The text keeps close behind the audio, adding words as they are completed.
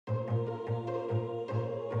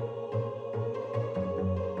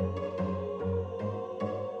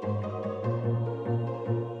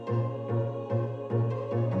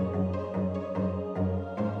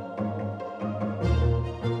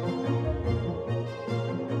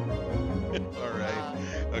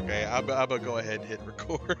I'm gonna go ahead and hit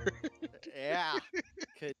record. Yeah.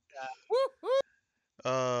 Could, woo, woo.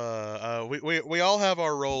 We all have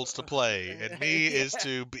our roles to play, and me Yeah. is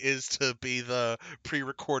to be the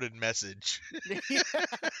pre-recorded message. Yeah.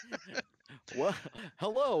 Well,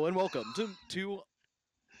 hello and welcome to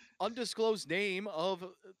undisclosed name of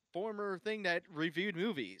former thing that reviewed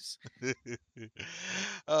movies.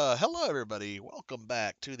 Hello everybody. Welcome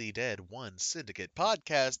back to the Dead One Syndicate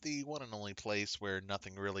podcast, the one and only place where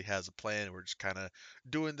nothing really has a plan. We're just kind of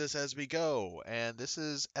doing this as we go, and this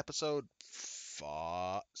is episode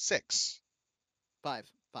 6. Five,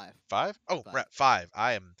 five, 5? Oh, five. right, 5.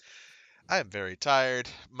 I am very tired.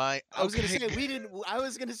 My I was gonna okay. say we didn't. I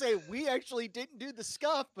was gonna say we actually didn't do the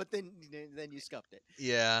scuff, but then you scuffed it.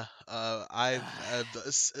 Yeah,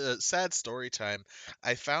 sad story time.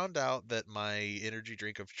 I found out that my energy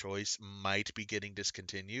drink of choice might be getting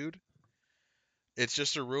discontinued. It's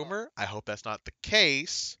just a Oh, rumor. I hope that's not the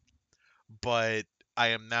case, but I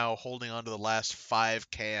am now holding on to the last 5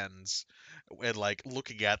 cans and like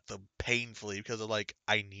looking at them painfully because I'm like,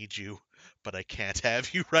 I need you, but I can't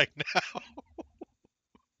have you right now.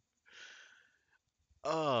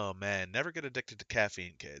 Oh man, never get addicted to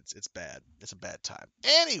caffeine, kids. It's bad. It's a bad time.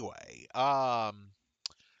 Anyway, got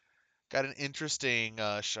an interesting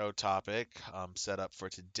show topic set up for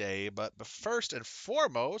today, but first and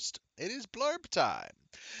foremost, it is blurb time.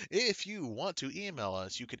 If you want to email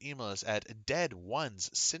us, you can email us at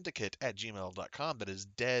deadonessyndicate@gmail.com. That is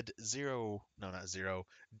dead zero, no, not zero,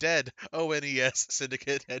 dead ONES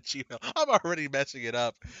syndicate at gmail. I'm already messing it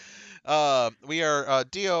up. We are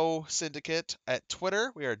DO Syndicate at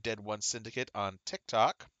Twitter. We are Dead One Syndicate on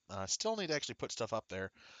TikTok. Still need to actually put stuff up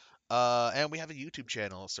there. And we have a YouTube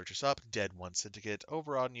channel. Search us up, Dead One Syndicate,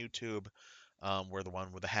 over on YouTube. We're the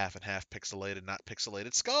one with the half and half pixelated, not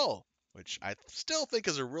pixelated skull, which I still think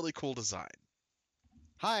is a really cool design.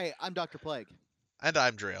 hi, I'm Dr. Plague. And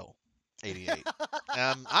I'm Drill, 88.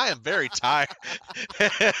 I am very tired.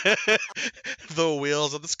 The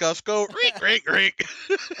wheels of the scuffs go reek, reek, reek.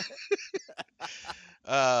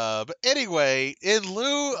 But anyway, in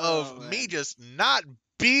lieu Oh of me man. just not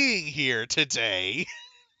being here today,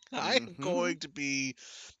 I'm Mm-hmm. going to be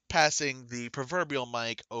passing the proverbial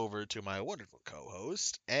mic over to my wonderful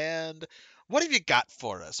co-host. And what have you got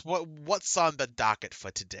for us? What's on the docket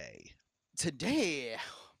for today? Today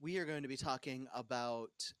we are going to be talking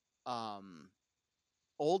about um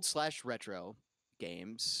old slash retro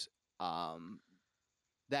games um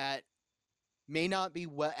that may not be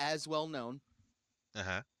as well known,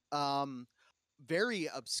 Uh-huh. um very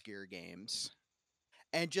obscure games,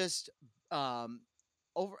 and just um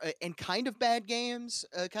over and kind of bad games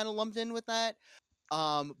kind of lumped in with that,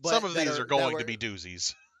 Some but of that these are are that going to were, be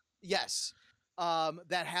doozies. yes,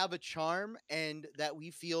 that have a charm, and that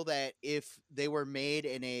we feel that if they were made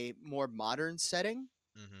in a more modern setting,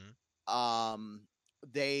 Hmm. um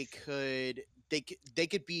they could they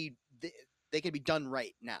could be they could be done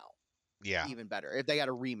right now, Yeah. even better if they got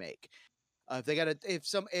a remake. If they got a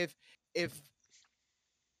if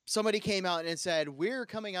somebody came out and said, we're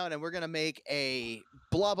coming out and we're gonna make a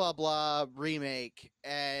blah blah blah remake,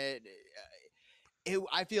 and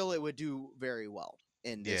I feel it would do very well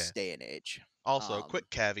in Yeah. this day and age. Also, a um quick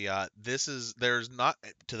caveat, there's not,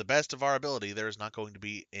 to the best of our ability, there's not going to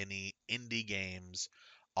be any indie games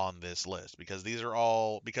on this list because these are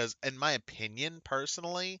all, because in my opinion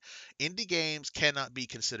personally, indie games cannot be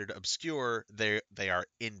considered obscure. They are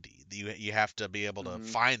indie. You have to be able to mhm.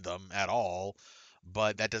 find them at all,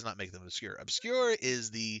 but that does not make them obscure. Obscure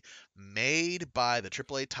is the made by the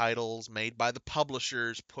AAA titles, made by the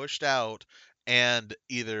publishers, pushed out, and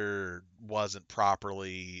either wasn't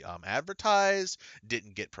properly advertised,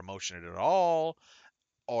 didn't get promotion at all,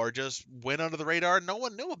 or just went under the radar and no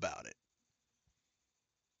one knew about it.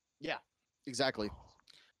 Yeah, exactly.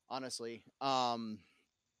 Honestly, I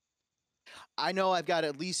know I've got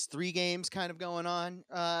at least 3 games kind of going on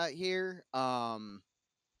here, uh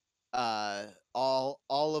all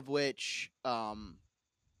of which,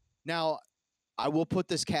 now I will put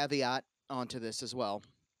this caveat onto this as well.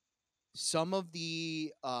 Some of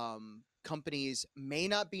the companies may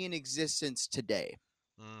not be in existence today,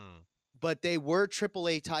 Mm, but they were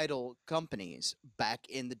AAA title companies back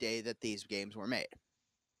in the day that these games were made.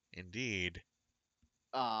 indeed.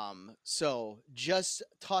 So just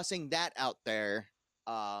tossing that out there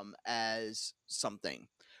as something.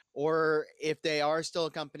 Or if they are still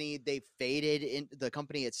a company, the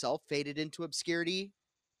company itself faded into obscurity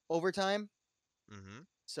over time. Hmm.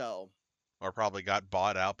 So Or probably got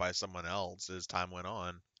bought out by someone else as time went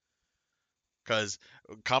on. Because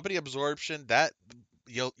company absorption, that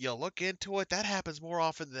you'll look into it. That happens more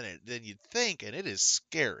often than you'd think, and it is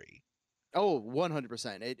scary. Oh,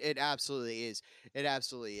 100%. It absolutely is. It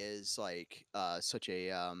absolutely is like such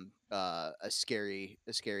a scary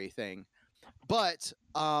thing. But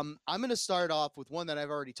I'm going to start off with one that I've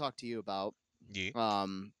already talked to you about. Yeah.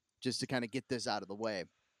 Um just to kind of get this out of the way.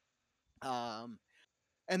 Um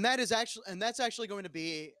and that's actually going to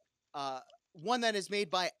be uh one that is made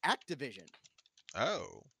by Activision.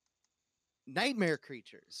 Oh. Nightmare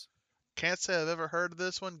Creatures. Can't say I've ever heard of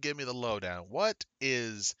this one. Give me the lowdown. What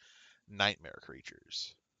is Nightmare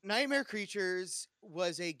Creatures? Nightmare Creatures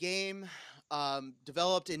was a game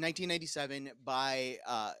developed in 1997 by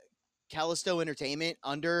Callisto Entertainment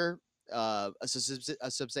under a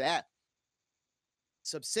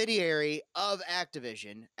subsidiary of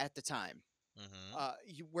Activision at the time,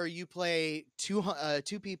 Mm-hmm. where you play two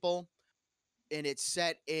people, and it's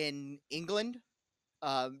set in England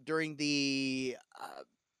during the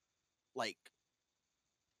like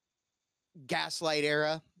Gaslight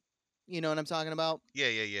era. You know what I'm talking about? Yeah,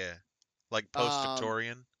 yeah, yeah. Like Um,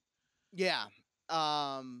 post-Victorian, yeah.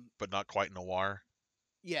 Um, but not quite noir.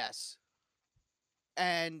 yes.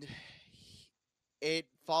 And it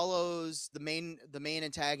follows the main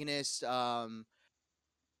antagonist.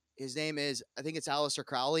 His name is, I think it's Aleister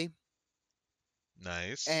Crowley,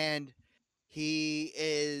 Nice. and he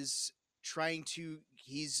is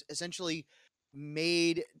he's essentially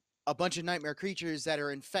made a bunch of nightmare creatures that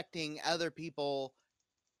are infecting other people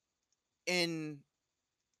in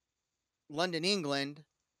London, England,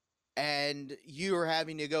 and you are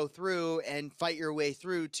having to go through and fight your way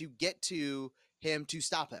through to get to him to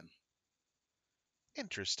stop him.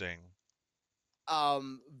 Interesting.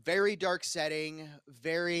 Very dark setting,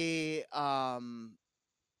 very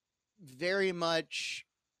much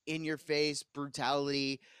in your face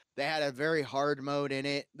brutality. They had a very hard mode in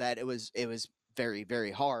it that it was very,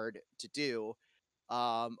 very hard to do.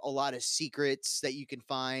 A lot of secrets that you can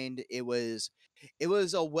find. It was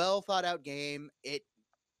a well thought out game. It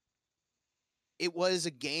was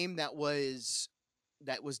a game that was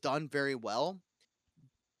done very well,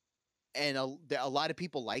 and a lot of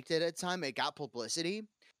people liked it at the time. It got publicity.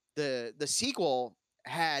 The sequel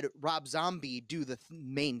had Rob Zombie do the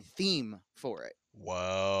main theme for it.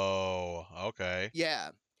 Whoa. Okay. Yeah.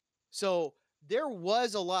 So there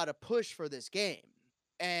was a lot of push for this game.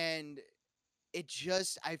 And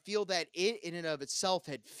I feel that it in and of itself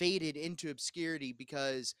had faded into obscurity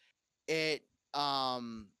because it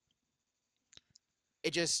um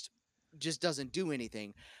it just doesn't do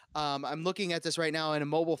anything. I'm looking at this right now, and a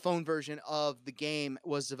mobile phone version of the game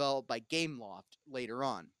was developed by Gameloft later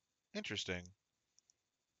on. Interesting.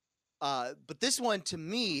 But this one, to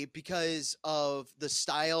me, because of the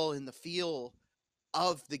style and the feel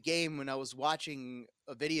of the game, when I was watching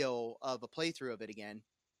a video of a playthrough of it again,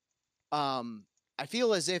 um, I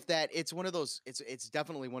feel as if that it's one of those. It's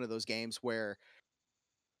definitely one of those games where,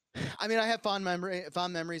 I mean, I have fond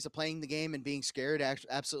memories of playing the game and being scared.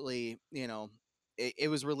 Absolutely, it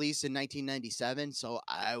was released in 1997, so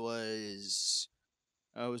I was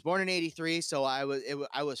born in '83, so I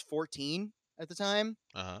was 14 at the time.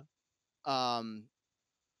 Uh-huh. Um,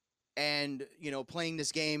 and playing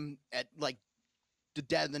this game at like the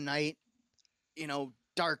dead of the night,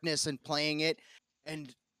 darkness, and playing it,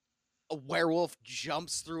 and a werewolf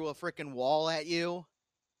jumps through a freaking wall at you,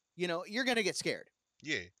 you're gonna get scared.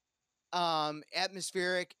 Yeah.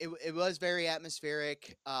 Atmospheric. It was very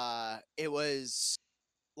atmospheric. It was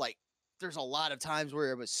like there's a lot of times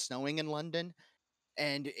where it was snowing in London,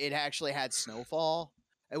 and it actually had snowfall.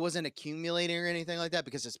 It wasn't accumulating or anything like that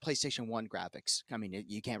because it's PlayStation 1 graphics. I mean,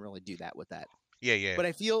 you can't really do that with that. Yeah, yeah. But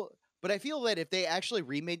I feel that if they actually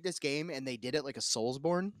remade this game and they did it like a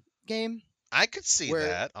Soulsborne game, I could see where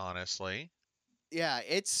that, honestly. yeah,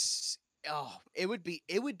 it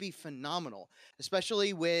would be phenomenal,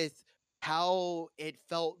 especially with how it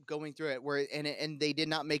felt going through it. And they did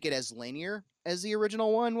not make it as linear as the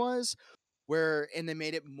original one was, and they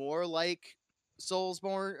made it more like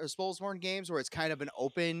Soulsborne games, where it's kind of an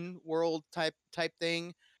open world type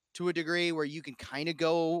thing to a degree, where you can kind of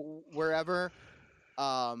go wherever,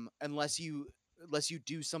 unless you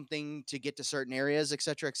do something to get to certain areas,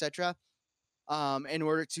 etc., etc., in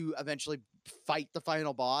order to eventually fight the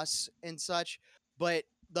final boss and such. But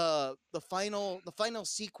the final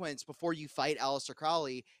sequence before you fight Aleister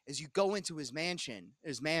Crowley is you go into his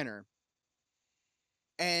manor,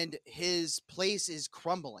 and his place is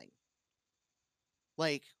crumbling,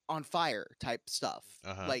 like on fire type stuff.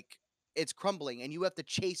 Uh-huh. Like it's crumbling, and you have to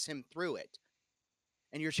chase him through it.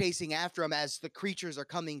 And you're chasing after him as the creatures are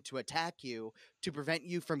coming to attack you to prevent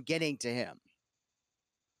you from getting to him.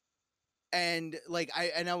 And like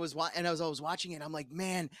I was I was watching it, I'm like,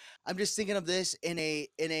 man, I'm just thinking of this in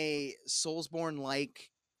a Soulsborne like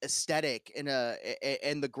aesthetic, in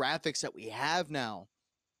and the graphics that we have now,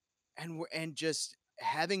 and just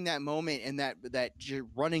having that moment, and that you're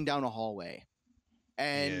running down a hallway,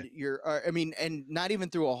 Yeah. and I mean, and not even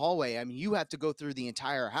through a hallway. I mean, you have to go through the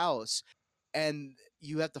entire house, and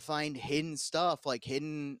you have to find hidden stuff, like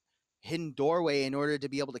hidden doorway, in order to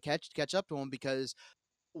be able to catch up to him, because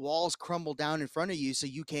walls crumble down in front of you, so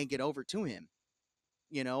you can't get over to him.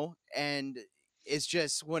 And it's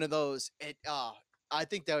just one of those. I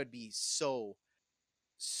think that would be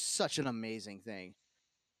such an amazing thing.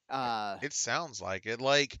 Uh, It sounds like it.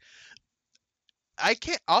 Like, I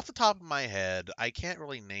can't, off the top of my head, I can't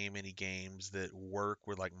really name any games that work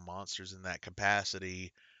with like monsters in that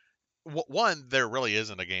capacity. One, there really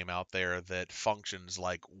isn't a game out there that functions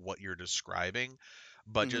like what you're describing,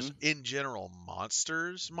 but just mhm, in general,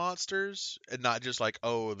 monsters, and not just like,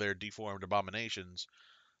 oh, they're deformed abominations.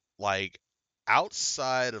 Like,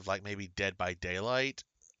 outside of like maybe Dead by Daylight,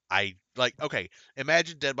 I like, okay,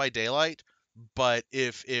 imagine Dead by Daylight, but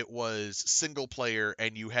if it was single player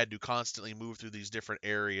and you had to constantly move through these different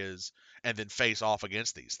areas and then face off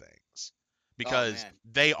against these things. oh Because man,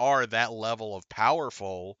 they are that level of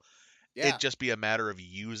powerful, it'd yeah. just be a matter of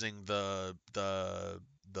using the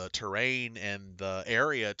terrain and the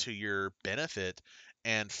area to your benefit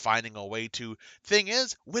and finding a way to. Thing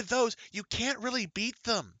is, with those, you can't really beat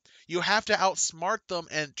them. You have to outsmart them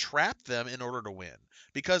and trap them in order to win,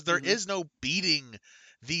 because there Mhm. is no beating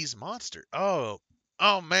these monsters.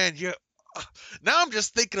 Oh man, you. Now I'm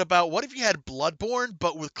just thinking about, what if you had Bloodborne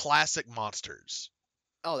but with classic monsters?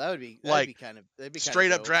 Oh, Like, that'd be kind of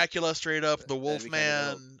straight up dope. Dracula, straight up the That'd be kind of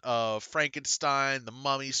dope. Wolfman, Frankenstein, the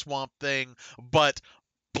Mummy, Swamp Thing, but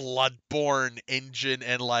Bloodborne engine,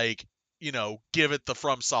 and like, give it the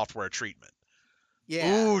From Software treatment.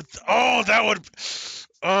 Yeah. Ooh, oh, that would.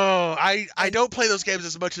 Oh, I And don't play those games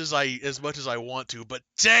as much as I want to, but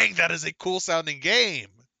dang, that is a cool sounding game.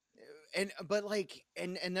 but like,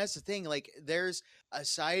 and that's the thing, like, there's,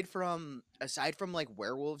 aside from like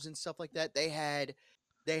werewolves and stuff like that, they had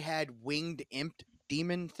winged imp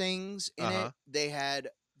demon things Uh in huh. it.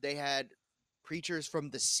 They had creatures from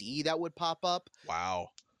the sea that would pop up,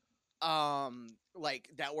 Wow. like,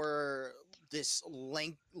 that were this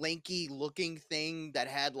lanky looking thing that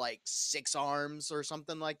had like 6 arms or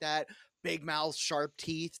something like that, big mouth, sharp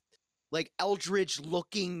teeth, like eldritch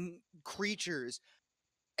looking creatures.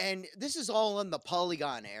 And this is all in the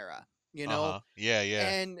Polygon era, you Uh know huh. Yeah,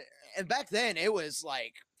 yeah. and and back then it was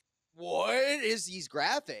like, what is these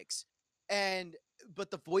graphics? And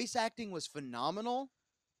but the voice acting was phenomenal.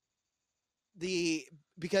 The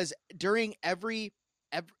Because during every,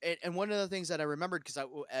 and one of the things that I remembered, because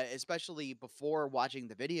especially before watching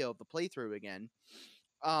the video of the playthrough again,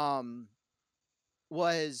 um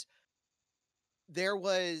was there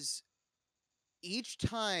was each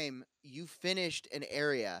time you finished an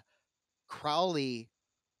area, Crowley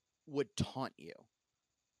would taunt you.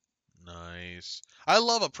 Nice. I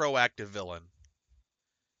love a proactive villain.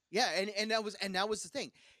 Yeah, and that was the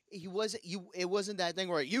thing. It wasn't that thing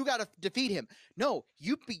where you got to defeat him. No,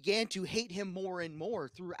 you began to hate him more and more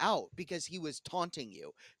throughout, because he was taunting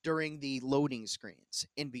you during the loading screens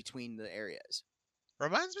in between the areas.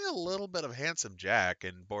 Reminds me a little bit of Handsome Jack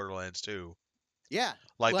in Borderlands 2. Yeah,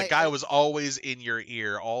 Like, the like guy was always in your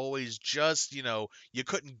ear, always just, you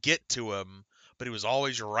couldn't get to him, but he was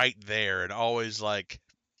always right there and always like,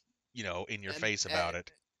 in your and, face and about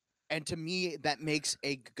it. and to me that makes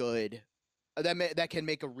a good that can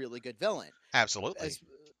make a really good villain. Absolutely. As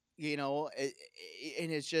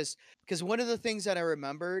and it's just because one of the things that I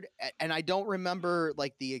remembered, and I don't remember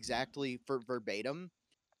like the exactly for verbatim,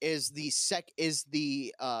 is the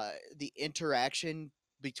interaction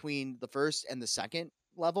between the first and the second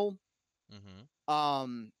level. Hmm.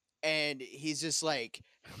 um and he's just like,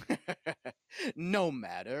 no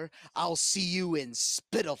matter, I'll see you in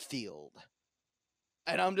Spitalfield.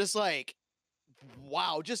 And I'm just like,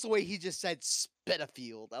 wow, just the way he just said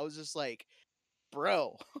Spitalfield, I was just like,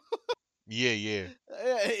 bro. Yeah, yeah.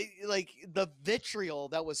 Like the vitriol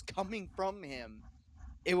that was coming from him,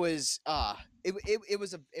 it was it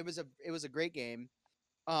was a great game.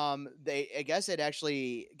 They I guess it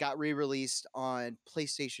actually got re-released on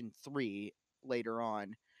PlayStation 3 later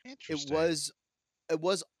on. it Interesting. was it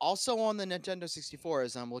was also on the Nintendo 64,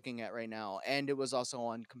 as I'm looking at right now, and it was also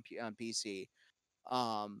on PC.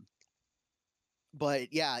 um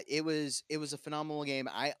but yeah, it was a phenomenal game.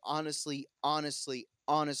 I honestly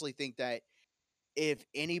think that if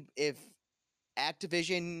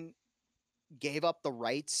Activision gave up the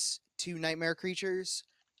rights to Nightmare Creatures,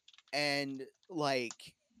 and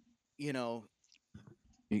like, you know,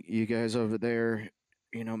 you guys over there,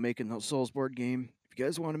 making the Soulsborne game. If you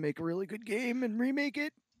guys want to make a really good game and remake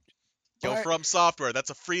it, Yo, buy, From Software,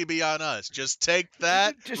 that's a freebie on us. Just take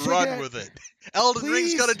that, just take run that, with it. Elden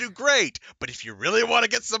Ring's gonna please. do great, but if you really want to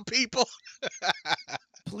get some people,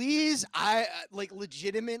 Please, I like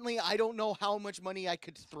legitimately, I don't know how much money I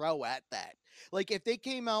could throw at that. Like if they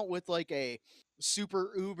came out with like a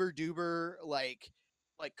super uber duper like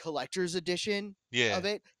collector's edition yeah, of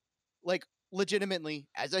it, like legitimately,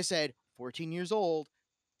 as I said, 14 years old,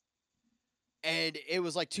 and it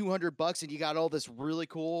was like $200 and you got all this really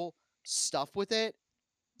cool stuff with it,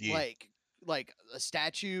 yeah, like a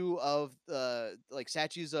statue of the like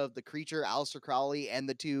statues of the creature Aleister Crowley and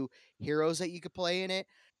the two heroes that you could play in it.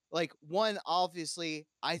 Like one, obviously,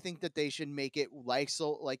 I think that they should make it like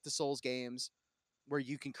the Souls games where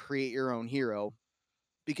you can create your own hero,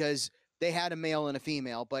 because they had a male and a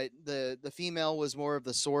female, but the female was more of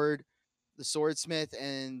the swordsmith,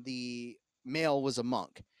 and the male was a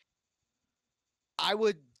monk. I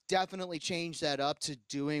would definitely change that up to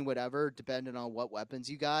doing whatever, depending on what weapons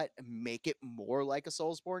you got, and make it more like a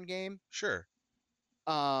Soulsborne game. sure.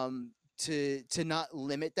 To not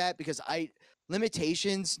limit that, because I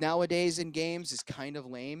limitations nowadays in games is kind of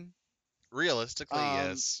lame. Realistically, Um,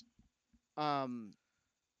 yes. um,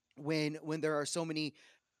 when there are so many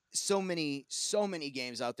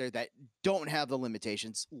games out there that don't have the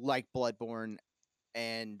limitations, like Bloodborne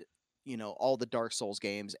and all the Dark Souls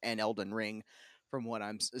games and Elden Ring, from what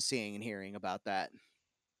I'm seeing and hearing about that.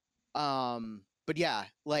 But yeah,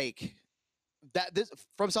 like that. This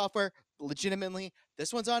From Software, legitimately,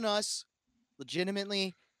 this one's on us.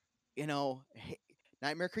 Legitimately, hey,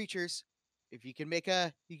 Nightmare Creatures. If you can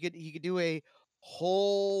you could do a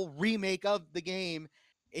whole remake of the game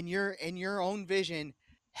in your own vision.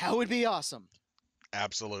 That would be awesome.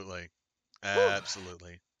 Absolutely. Whew.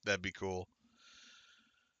 Absolutely. That'd be cool.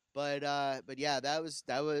 But yeah,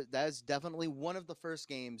 that's definitely one of the first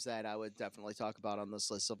games that I would definitely talk about on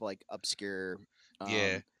this list of like obscure.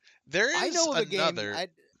 Yeah. Um, There I is know of a game. another.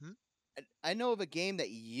 Hmm? I know of a game that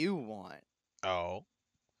you want, Oh,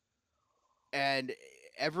 and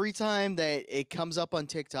every time that it comes up on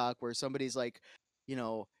TikTok where somebody's like, you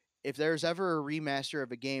know, if there's ever a remaster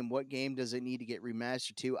of a game, what game does it need to get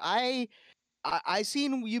remastered to? I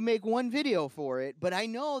seen you make one video for it, but I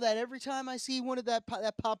know that every time I see one of that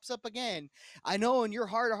pops up again, I know in your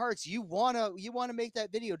heart of hearts you wanna make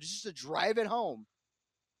that video just to drive it home.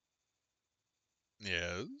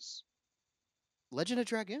 yes. Legend of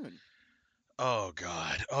Dragoon. Oh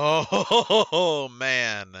God. Oh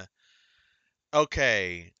man.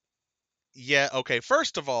 Okay. Yeah, okay.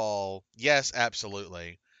 First of all, yes,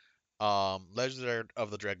 absolutely. Legend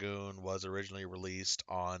of the Dragoon was originally released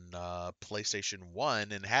on PlayStation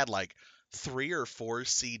 1 and had like 3 or 4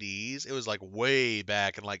 CDs. It was like way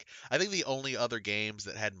back, and like I think the only other games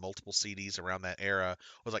that had multiple CDs around that era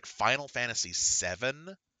was like Final Fantasy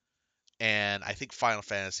 7 and I think Final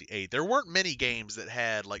Fantasy 8. There weren't many games that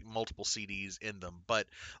had like multiple CDs in them, but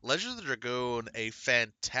Legend of the Dragoon, a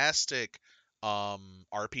fantastic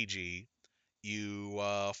RPG. You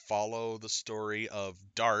follow the story of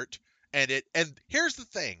Dart, and here's the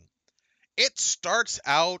thing: it starts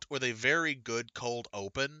out with a very good cold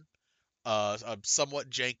open, a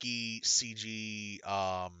somewhat janky CG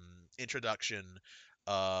introduction,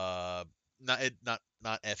 uh, not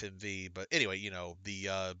FMV, but anyway,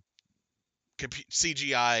 the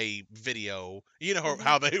CGI video, Mm-hmm.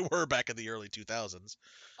 how they were back in the early 2000s,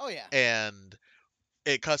 Oh yeah. and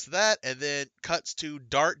it cuts to that, and then cuts to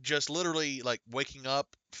Dart just literally like waking up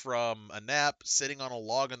from a nap, sitting on a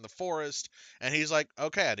log in the forest, and he's like,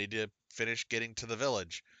 "Okay, I need to finish getting to the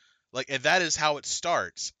village." Like, and that is how it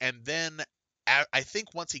starts. And then I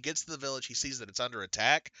think once he gets to the village, he sees that it's under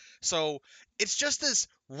attack. So it's just this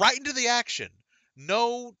right into the action.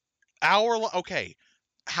 No okay,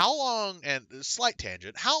 how long, and slight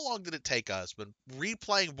tangent, how long did it take us when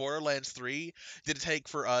replaying Borderlands 3 did it take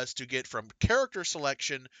for us to get from character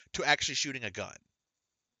selection to actually shooting a gun?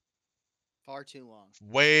 Far too long.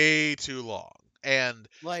 Way too long. And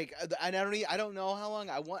Like I don't know how long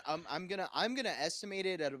I want. I'm gonna estimate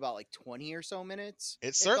it at about like 20 or so minutes. it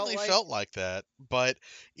It felt certainly like. felt like that, but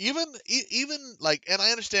even like, and I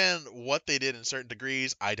understand what they did in certain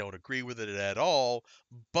degrees. I don't agree with it at all,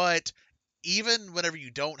 but even whenever you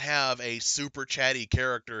don't have a super chatty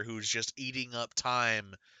character who's just eating up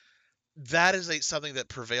time, that is something that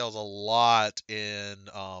prevails a lot in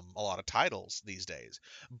a lot of titles these days.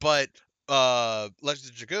 But Legends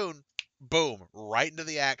of Dragoon, boom, right into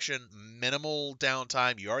the action, minimal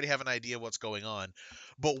downtime. You already have an idea what's going on.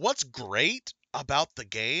 But what's great? about the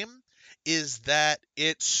game is that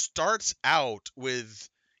it starts out with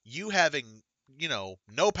you having,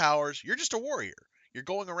 no powers. You're just a warrior. You're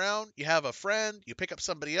going around, you have a friend, you pick up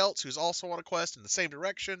somebody else who's also on a quest in the same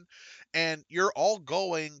direction, and you're all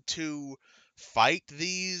going to fight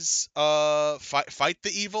fight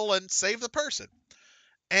the evil and save the person.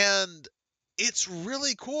 And it's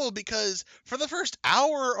really cool because for the first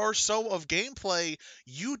hour or so of gameplay,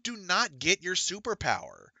 you do not get your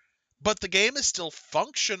superpower. But the game is still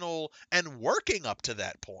functional and working up to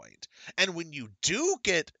that point. And when you do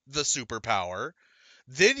get the superpower,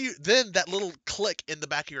 then that little click in the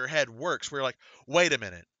back of your head works where you're like, wait a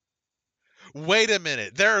minute. Wait a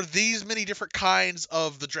minute. There are these many different kinds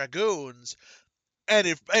of the dragoons,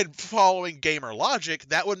 and following gamer logic,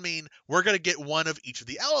 that would mean we're gonna get one of each of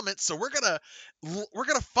the elements. So we're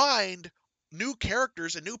gonna find new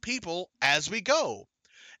characters and new people as we go.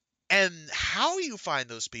 And how you find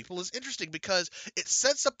those people is interesting because it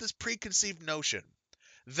sets up this preconceived notion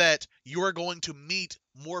that you are going to meet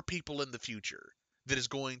more people in the future that is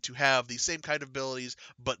going to have the same kind of abilities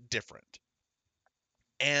but different.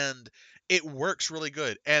 And it works really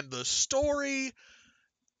good. And the story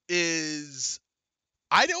is,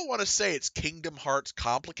 I don't want to say it's Kingdom Hearts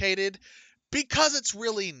complicated because it's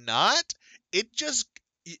really not. It just,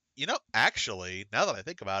 actually, now that I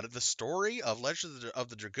think about it, the story of Legend of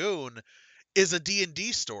the Dragoon is a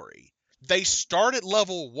D&D story. They start at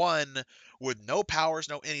level 1 with no powers,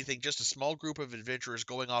 no anything, just a small group of adventurers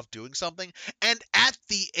going off doing something. And at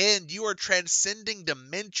the end, you are transcending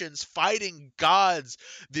dimensions, fighting gods,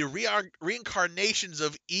 the reincarnations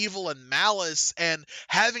of evil and malice, and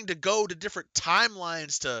having to go to different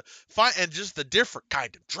timelines to find, and just the different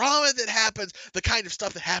kind of drama that happens, the kind of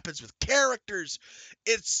stuff that happens with characters.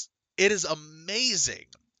 It is amazing.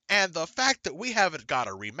 And the fact that we haven't got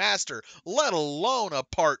a remaster, let alone a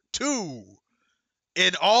part 2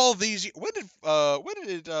 in all these years. When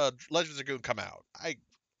did Legends of Goon come out? I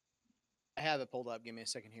have it pulled up. Give me a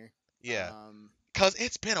second here. Yeah, cuz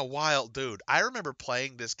it's been a while, dude. I remember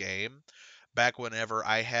playing this game back whenever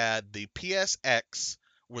I had the PSX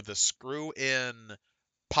with the screw in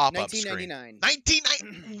pop-up screen. 1999.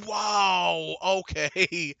 1990. Wow.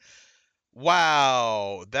 Okay.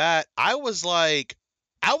 Wow.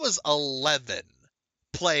 I was 11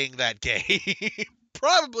 playing that game.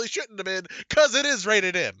 Probably shouldn't have been because it is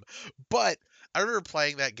rated M. But I remember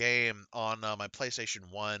playing that game on my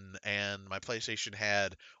PlayStation 1, and my PlayStation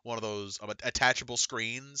had one of those attachable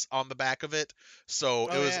screens on the back of it. So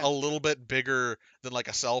it Oh was yeah. a little bit bigger than like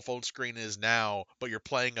a cell phone screen is now, but you're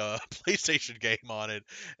playing a PlayStation game on it.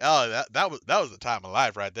 Oh, that was the time of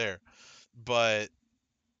life right there. But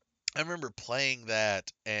I remember playing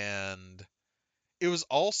that, and it was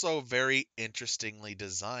also very interestingly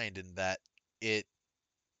designed in that it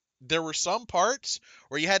there were some parts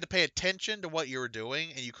where you had to pay attention to what you were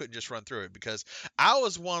doing and you couldn't just run through it, because I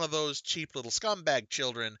was one of those cheap little scumbag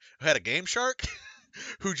children who had a Game Shark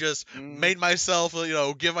who just Mm. made myself,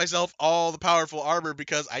 give myself all the powerful armor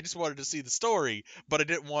because I just wanted to see the story, but I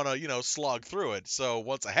didn't want to, slog through it. So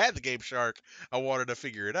once I had the Game Shark, I wanted to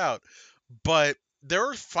figure it out. But there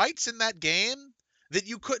were fights in that game that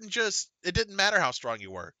you couldn't just, it didn't matter how strong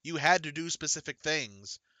you were. You had to do specific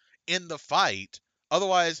things in the fight,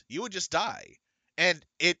 otherwise you would just die. And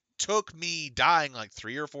it took me dying like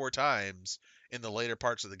 3 or 4 times in the later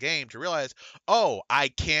parts of the game to realize, oh, I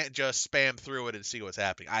can't just spam through it and see what's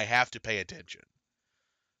happening. I have to pay attention.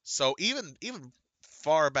 So even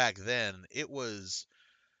far back then, it's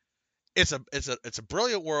a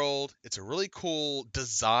brilliant world. It's a really cool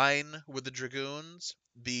design with the dragoons.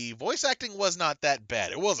 The voice acting was not that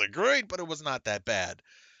bad. It wasn't great, but it was not that bad.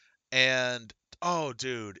 And oh,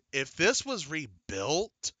 dude, if this was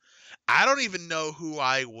rebuilt, I don't even know who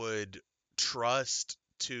I would trust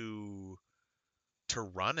to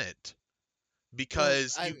run it, Well,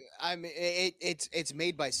 because you it's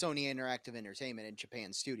made by Sony Interactive Entertainment in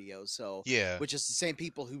Japan Studios, so yeah, which is the same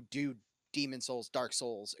people who do Demon Souls, Dark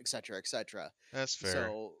Souls, etc., etc. that's fair.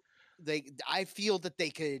 So I feel that they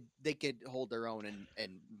could hold their own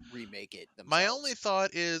and remake it My only themselves.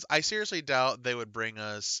 thought is I seriously doubt they would bring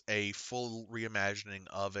us a full reimagining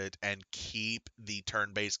of it and keep the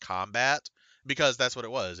turn-based combat, because that's what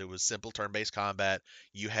it was. It was simple turn-based combat.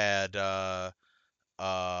 You had uh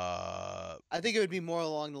I think it would be more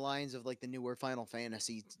along the lines of like the newer Final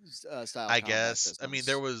Fantasy style I combat guess, I mean,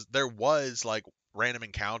 there systems. was there was like random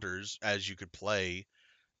encounters as you could play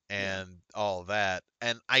Yeah. and all that.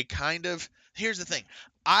 And I kind of, here's the thing.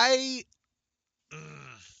 I mm,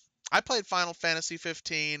 I played Final Fantasy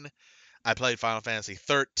 15. I played Final Fantasy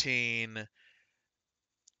 13.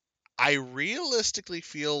 I realistically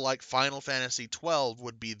feel like Final Fantasy 12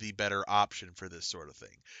 would be the better option for this sort of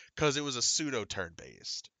thing because it was a pseudo turn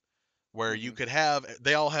based where you Hmm. could have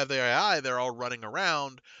they all have their AI, they're all running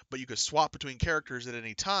around, but you could swap between characters at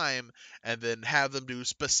any time and then have them do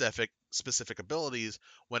specific abilities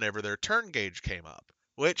whenever their turn gauge came up,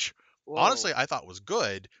 which honestly Whoa, I thought was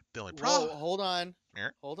good. The only problem, whoa, hold on.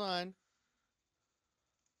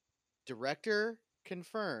 Director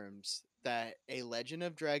confirms that a Legend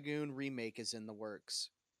of Dragoon remake is in the works.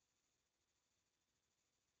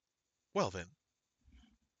 well then,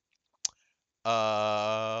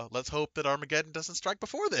 let's hope that Armageddon doesn't strike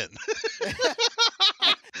before then.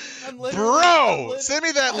 I'm Bro, literally, send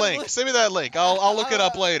me that I'm link. li- Send me that link. I'll look it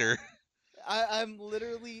up I, later. I'm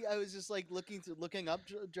literally, I was just like looking up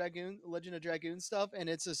Dragoon, Legend of Dragoon stuff, and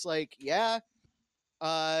it's just like, yeah,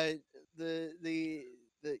 uh, the the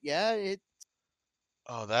yeah, it.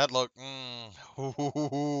 Oh, that look.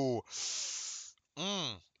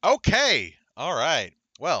 Okay. All right.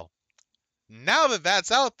 Well, now that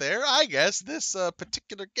that's out there, I guess this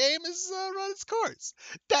particular game has run its course.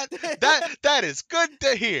 That is good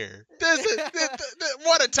to hear.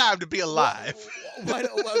 What a time to be what alive.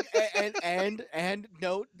 and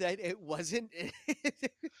note that it wasn't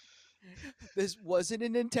this wasn't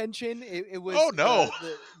an intention. It was Oh no.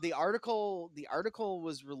 the article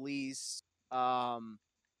was released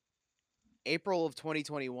April of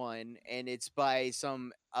 2021, and it's by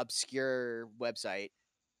some obscure website.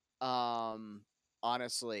 Um,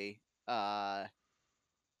 honestly, and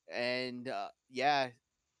yeah,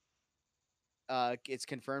 it's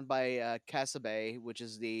confirmed by Kasabe, which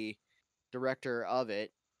is the director of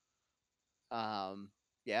it. Um,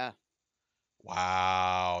 yeah.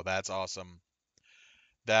 Wow, that's awesome.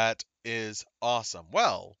 That is awesome.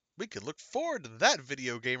 Well, we can look forward to that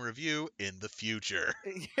video game review in the future.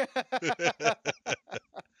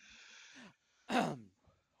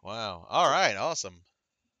 Wow. All so, right. Awesome.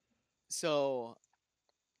 so,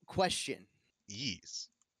 question: Yes.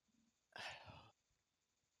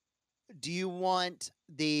 do you want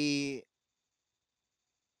the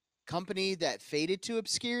company that faded to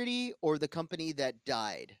obscurity or the company that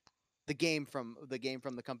died? The game from the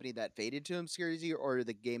company that faded to obscurity, or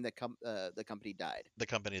the game that the company died? The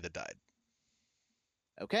company that died.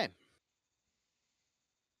 Okay.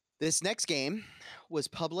 This next game was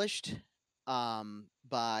published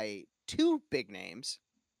by two big names,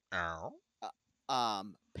 Oh.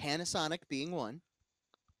 Panasonic being one,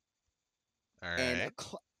 All and right.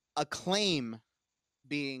 Acclaim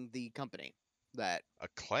being the company that.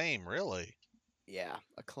 Acclaim, really? Yeah,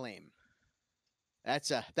 Acclaim.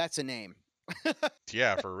 That's a name.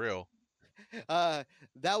 Yeah, for real. uh,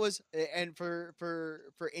 that was, and for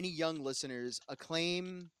any young listeners,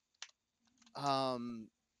 Acclaim. Um,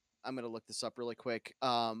 I'm gonna look this up really quick.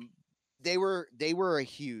 They were a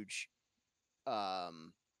huge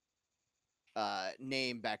um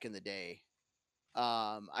name back in the day.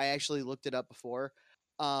 I actually looked it up before.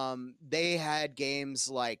 They had games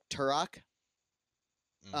like Turok.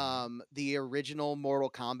 Hmm. The original Mortal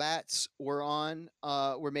Kombat's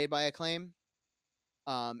were made by Acclaim.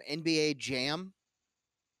 NBA Jam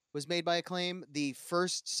was made by Acclaim. The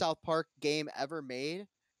first South Park game ever made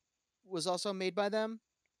was also made by them.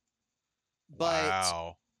 But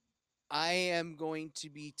Wow. I am going to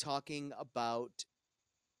be talking about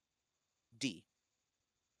D.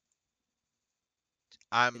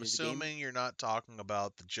 I'm It is a game. assuming you're not talking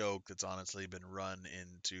about the joke that's honestly been run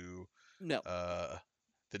into No, uh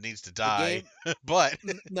that needs to the die. game. But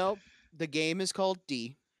No, the game is called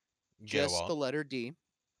D. go Just on. the letter D.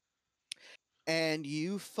 And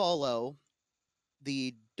you follow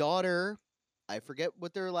the daughter. I forget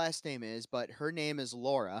what their last name is, but her name is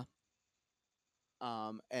Laura.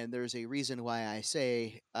 And there's a reason why I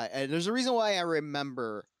say, and there's a reason why I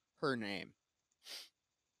remember her name,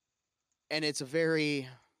 and it's a very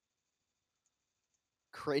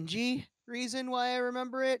cringy reason why I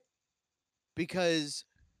remember it, because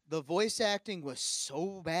the voice acting was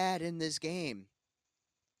so bad in this game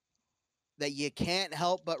that you can't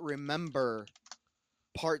help but remember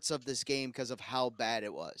parts of this game because of how bad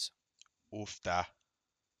it was. Oofta.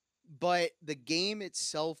 But the game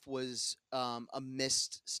itself was a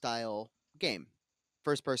Myst style game,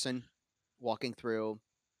 first person, walking through,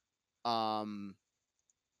 um,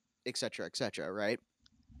 etc., etc. Right?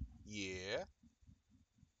 Yeah.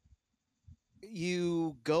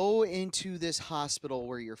 You go into this hospital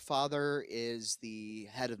where your father is the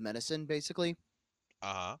head of medicine, basically,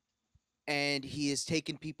 Uh-huh. and he is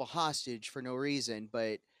taking people hostage for no reason.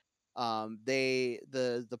 But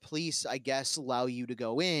the police, I guess, allow you to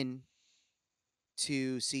go in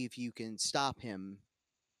to see if you can stop him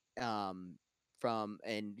from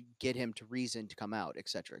and get him to reason to come out,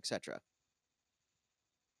 etc., etc.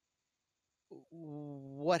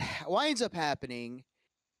 What winds up happening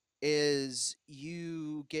is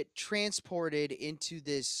you get transported into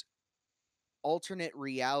this alternate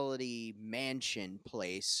reality mansion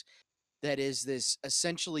place that is this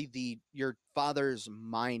essentially the your father's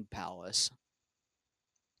mind palace,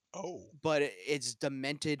 Oh. but it's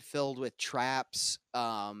demented, filled with traps,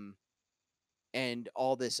 and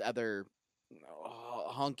all this other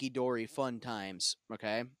hunky dory fun times.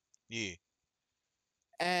 Okay, Yeah.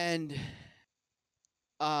 and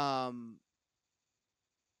um,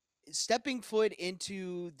 stepping foot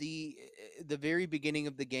into the very beginning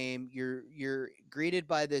of the game, you're greeted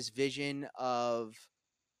by this vision of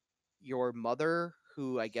your mother,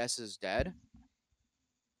 who I guess is dead.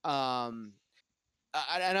 Um,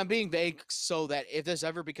 and I'm being vague so that if this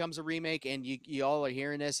ever becomes a remake and you all are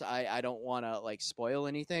hearing this, I don't want to like spoil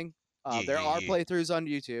anything. Yeah. There Yeah. are Yeah. playthroughs on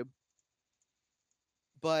YouTube,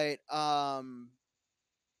 but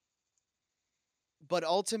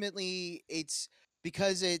ultimately it's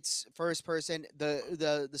because it's first person.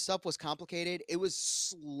 The stuff was complicated. It was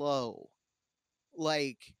slow,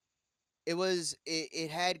 like it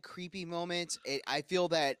had creepy moments. I feel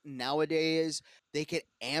that nowadays they could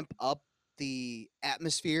amp up the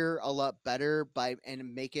atmosphere a lot better by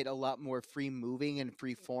and make it a lot more free moving and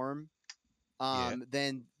free form. Yeah.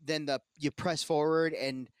 Then the you press forward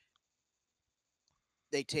and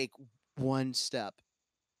they take one step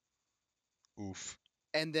Oof.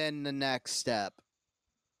 and then the next step.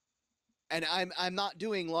 And I'm not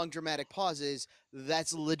doing long dramatic pauses.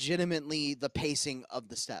 That's legitimately the pacing of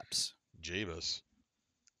the steps. Jeebus.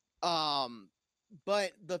 Um,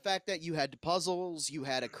 but the fact that you had puzzles, you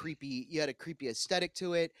had a creepy aesthetic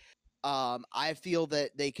to it. I feel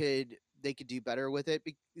that they could do better with it.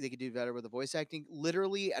 They could do better with the voice acting,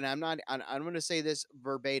 literally. And I'm going to say this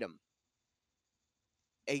verbatim,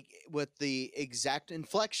 with the exact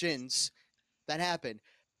inflections that happen.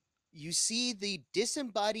 You see the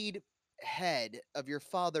disembodied head of your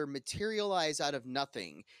father materialize out of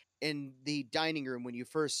nothing in the dining room when you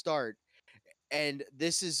first start, and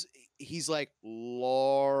this is he's like,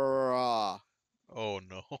 Laura, Oh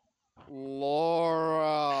no.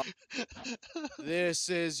 Laura, this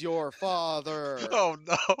is your father. Oh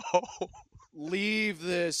no. Leave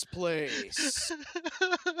this place.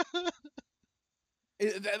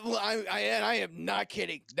 I am not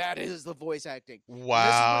kidding. That is the voice acting, and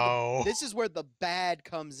Wow. this is where the bad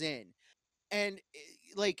comes in, and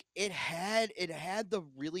like it had the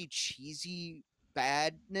really cheesy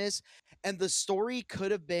badness, and the story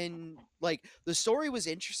could have been like the story was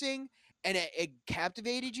interesting and it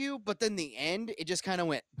captivated you, but then the end it just kind of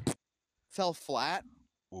went fell flat.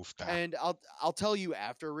 Oof. Da. And I'll tell you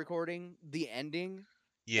after recording the ending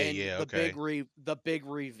Yeah. and Yeah. Okay. the big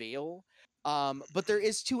reveal. But there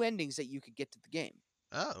is two endings that you could get to the game.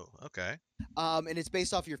 Oh. Okay. And it's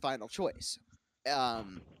based off your final choice.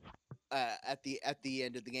 Um, at the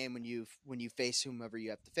end of the game when you face whomever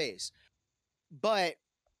you have to face. But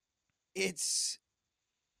it's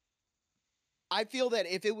I feel that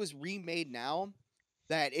if it was remade now,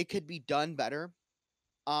 that it could be done better.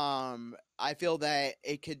 I feel that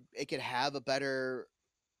it could have a better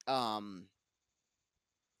um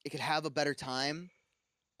it could have a better time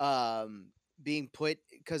um being put,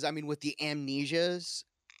 because I mean with the amnesias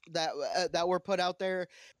that were put out there,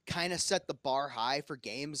 kind of set the bar high for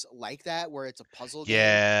games like that where it's a puzzle game.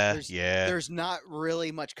 Yeah. Yeah. There's not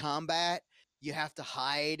really much combat. You have to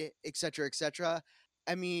hide, etc., etc.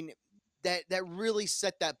 I mean that really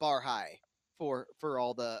set that bar high for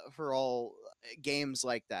all games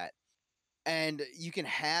like that. And you can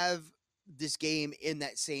have this game in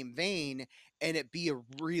that same vein and it be a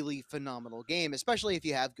really phenomenal game, especially if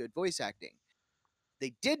you have good voice acting.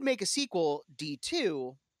 They did make a sequel,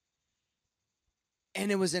 D2,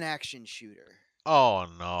 and it was an action shooter. Oh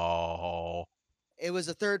no. It was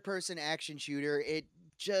a third person action shooter. It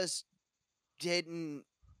just didn't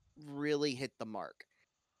really hit the mark.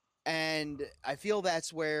 And I feel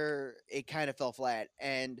that's where it kind of fell flat.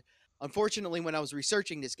 And unfortunately, when I was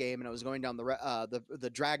researching this game and I was going down the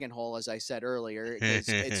dragon hole, as I said earlier, because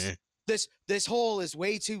it's this hole is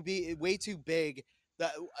way too big.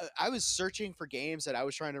 That I was searching for games that I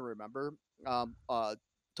was trying to remember.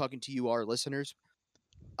 Talking to you, our listeners,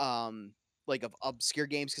 like of obscure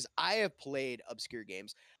games, because I have played obscure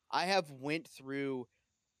games. I have went through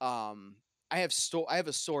um I have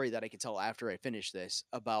a story that I can tell after I finish this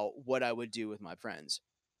about what I would do with my friends.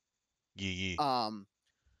 Yeah. Yeah. Um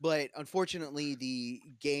but unfortunately the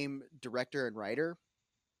game director and writer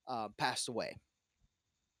passed away,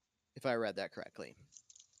 if I read that correctly.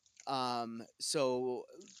 So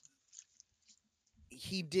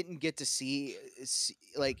he didn't get to see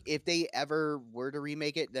like if they ever were to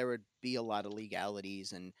remake it, there would be a lot of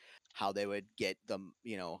legalities and how they would get them,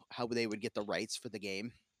 how they would get the rights for the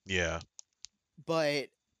game. Yeah. But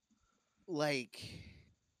like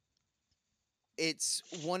it's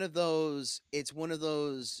one of those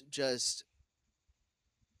just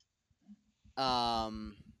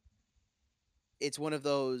um it's one of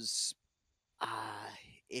those uh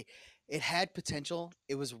it it had potential.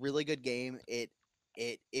 It was a really good game. It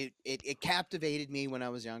captivated me when I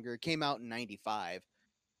was younger. It came out in 95.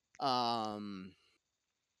 Um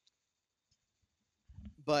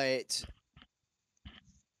but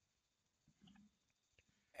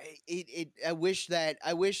I wish that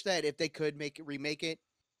if they could remake it,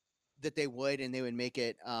 that they would, and they would make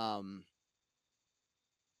it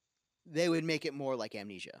more like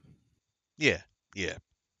Amnesia. Yeah. Yeah.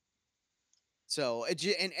 So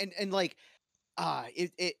and like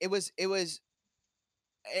it was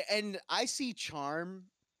and I see charm.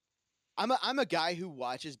 I'm a guy who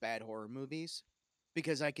watches bad horror movies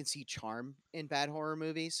because I can see charm in bad horror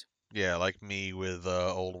movies. Yeah, like me with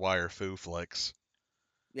old wire foo flicks.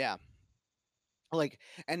 Yeah. Like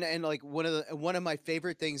and like one of my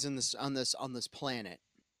favorite things in this planet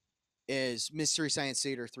is Mystery Science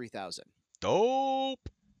Theater 3000. Dope.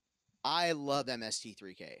 I love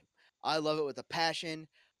MST3K. I love it with a passion.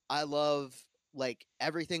 I love like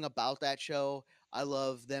everything about that show. I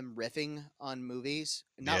love them riffing on movies.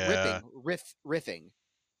 Not Yeah. ripping, riffing.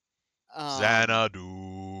 Um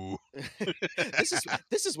Xanadu.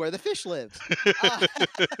 this is where the fish lives. Uh,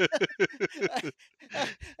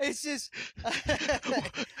 it's just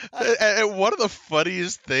And one of the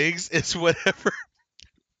funniest things is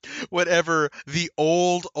whenever the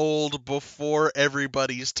old before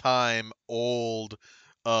everybody's time old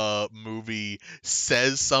movie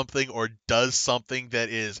says something or does something that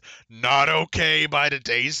is not okay by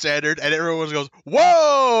today's standard, and everyone goes,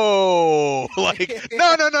 whoa, like,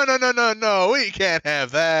 no, we can't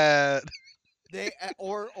have that. they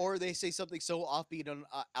or they say something so offbeat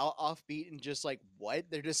and just like what?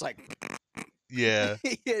 They're just like Yeah.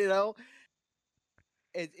 you know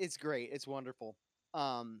it's great. It's wonderful.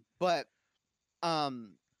 But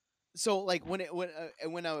um, so like what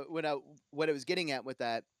I was getting at with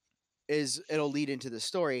that is it'll lead into the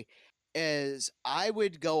story. Is I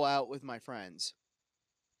would go out with my friends,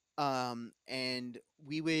 and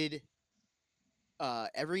we would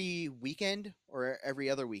every weekend or every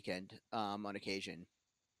other weekend, on occasion.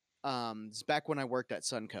 It's back when I worked at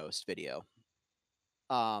Suncoast Video.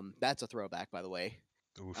 That's a throwback, by the way.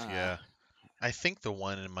 Oof, Uh, yeah. I think the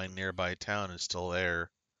one in my nearby town is still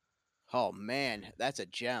there. oh man, that's a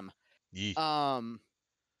gem. Yee. Um,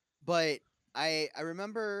 but I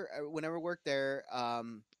remember whenever I worked there,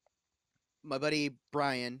 my buddy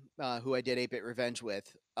Brian, who I did 8-Bit Revenge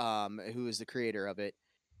with, who is the creator of it,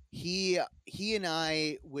 he and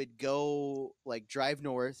I would go like drive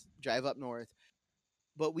up north,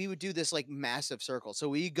 but we would do this like massive circle. So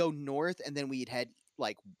we'd go north and then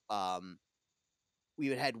like um we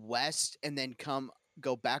would head west and then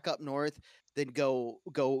go back up north, then go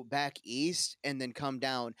back east and then come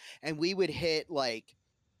down, and we would hit like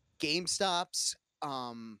GameStops,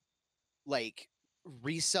 like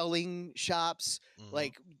reselling shops, Hmm.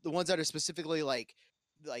 like the ones that are specifically like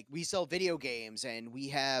we sell video games and we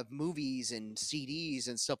have movies and CDs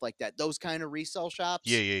and stuff like that. Those kind of resell Yeah, shops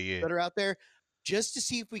yeah, yeah. that are out there, just to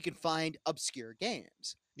see if we can find obscure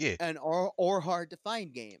games Yeah. and or hard to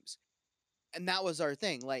find games. And that was our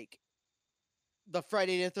thing. Like the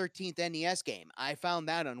Friday the 13th NES game, I found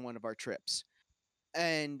that on one of our trips.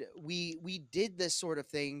 And we did this sort of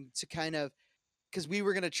thing to kind of, because we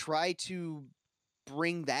were going to try to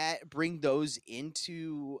bring those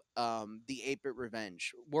into the 8-Bit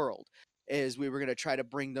Revenge world, is we were going to try to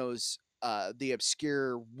bring those the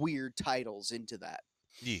obscure weird titles into that,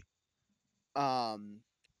 Yeah. um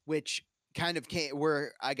which kind of came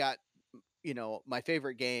where I got my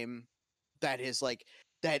favorite game that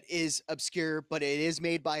is obscure, but it is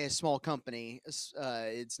made by a small company.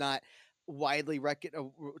 It's not widely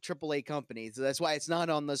AAA company, so that's why it's not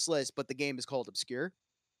on this list, but the game is called Obscure,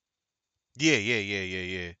 Yeah, yeah, yeah, yeah,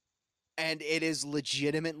 yeah. and it is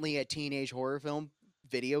legitimately a teenage horror film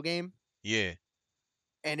video game, Yeah.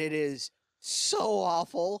 and it is so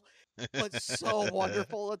awful but so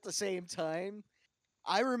wonderful at the same time.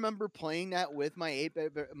 I remember playing that with my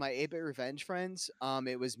 8-Bit Revenge friends.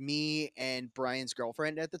 It was me and Brian's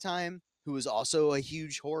girlfriend at the time, who was also a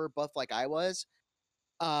huge horror buff like I was.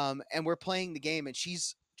 And we're playing the game, and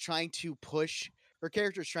she's trying to push her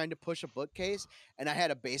character's trying to push a bookcase, and I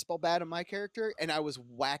had a baseball bat on my character, and I was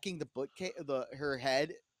whacking the bookcase, her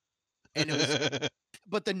head, and it was,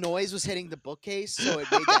 but the noise was hitting the bookcase, so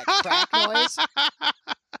it made that crack noise.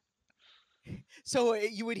 So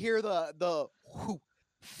you would hear the whoo,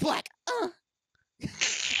 flack,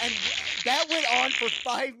 and that went on for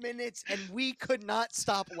 5 minutes, and we could not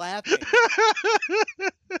stop laughing.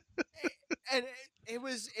 And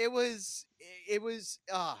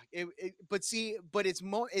but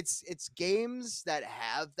it's games that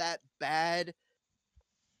have that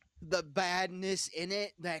the badness in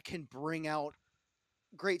it that can bring out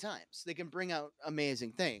great times. They can bring out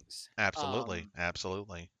amazing things. Absolutely,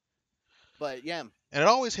 absolutely. But yeah, And it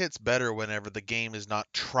always hits better whenever the game is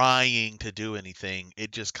not trying to do anything;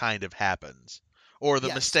 it just kind of happens. Or the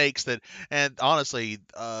yes, mistakes that, and honestly,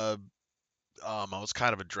 I was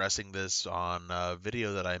kind of addressing this on a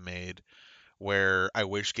video that I made where I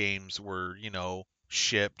wish games were,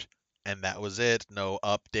 shipped and that was it. No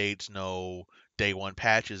updates, no day one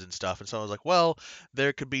patches and stuff. And so I was like, well,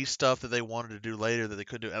 there could be stuff that they wanted to do later that they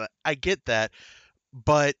could do. And I get that,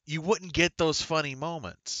 but you wouldn't get those funny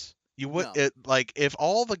moments. You would no, it like if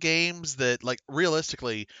all the games that like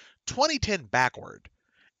realistically 2010 backward,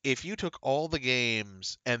 if you took all the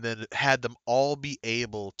games and then had them all be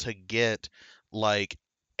able to get like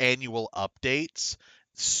annual updates,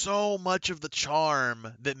 so much of the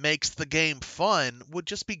charm that makes the game fun would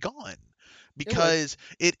just be gone. it would. Because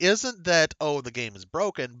it isn't that, oh, the game is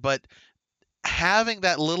broken, but having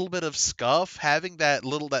that little bit of scuff, having that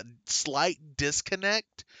slight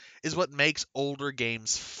disconnect is what makes older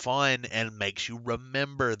games fun and makes you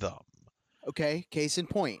remember them. Okay, case in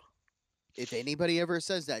point. If anybody ever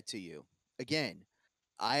says that to you, again,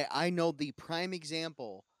 I know the prime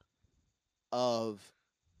example of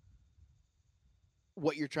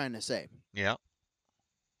what you're trying to say. Yeah.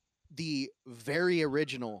 The very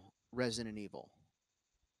original Resident Evil,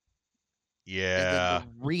 and then the Yeah.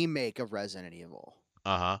 remake of Resident Evil.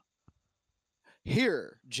 Uh-huh.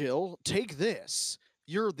 Here, Jill, take this.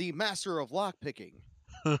 You're the master of lockpicking.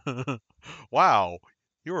 Wow,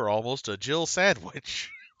 you were almost a Jill sandwich.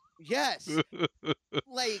 Yes,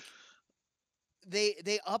 like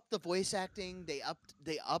they upped the voice acting. They upped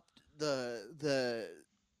the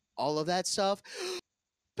all of that stuff.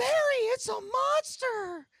 Barry, it's a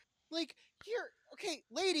monster. Like you're okay,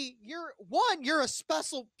 lady. You're a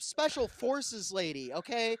special forces lady.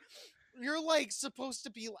 Okay, you're like supposed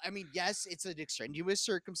to be. I mean, yes, it's an extraneous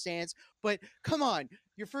circumstance, but come on,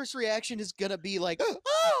 your first reaction is gonna be like,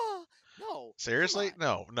 ah, no, come Seriously? on,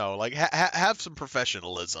 No, no. Like have some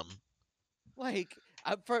professionalism. like.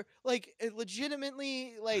 For like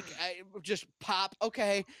legitimately like I just pop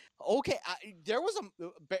okay okay there was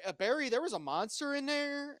a Barry, there was a monster in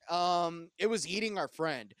there, it was eating our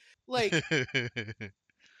friend, like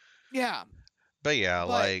yeah, But yeah,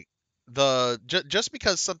 but like just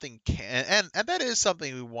because something can, and that is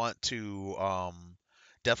something we want to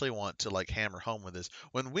definitely want to like hammer home with this.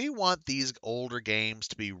 When we want these older games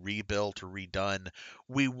to be rebuilt or redone,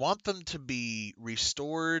 we want them to be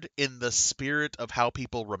restored in the spirit of how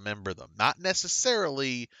people remember them, not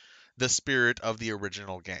necessarily the spirit of the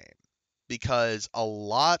original game. Because a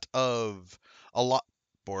lot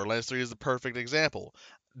Borderlands 3 is the perfect example.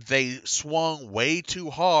 They swung way too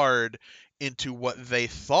hard into what they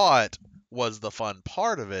thought was the fun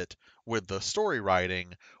part of it with the story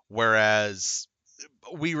writing, whereas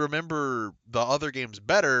we remember the other games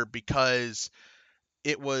better because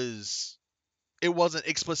it was it wasn't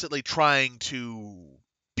explicitly trying to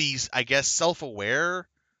be, I guess, self-aware.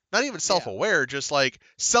 Not even yeah, self-aware, just like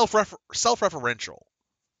self-referential.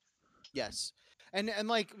 yes, and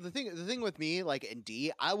like the thing with me like in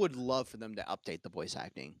D, I would love for them to update the voice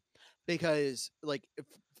acting, because like if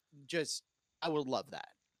just I would love that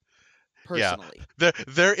Yeah, personally.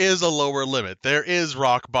 there is a lower limit. There is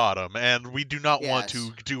rock bottom, and we do not want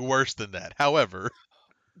Yes, to do worse than that. However,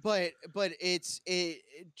 but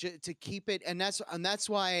to keep it, and that's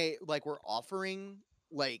why like we're offering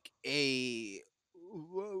like a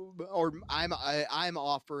or I'm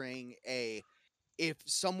offering a, if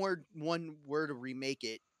somewhere one were to remake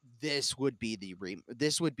it, this would be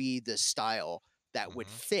the style that would hmm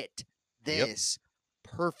fit yep, this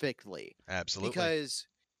perfectly, absolutely, because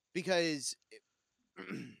because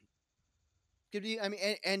could be, I mean,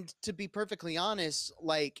 and to be perfectly honest,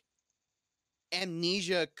 like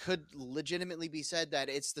Amnesia could legitimately be said that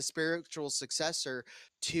it's the spiritual successor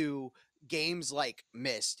to games like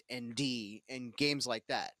Myst and D and games like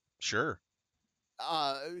that. sure,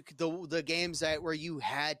 Uh, the games that where you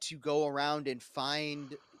had to go around and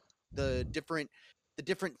find the different the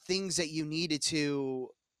different things that you needed to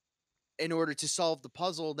in order to solve the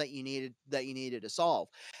puzzle that you needed to solve.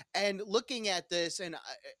 And looking at this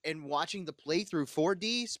and watching the playthrough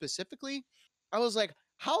 4D specifically, I was like,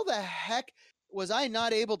 how the heck was I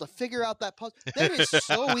not able to figure out that puzzle? That is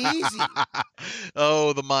so easy.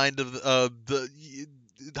 Oh, the mind of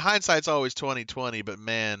hindsight's always 2020, but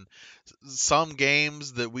man, some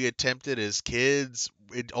games that we attempted as kids,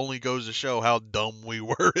 it only goes to show how dumb we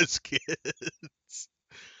were as kids.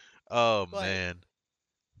 Oh But man.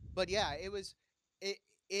 yeah, it was it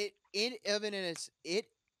it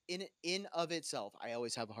in of itself. I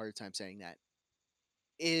always have a hard time saying that.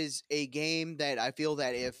 Is a game that I feel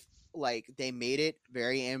that if like they made it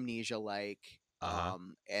very Amnesia like, Uh-huh.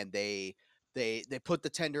 and they put the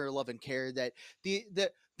tender love and care that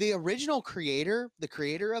the original creator, the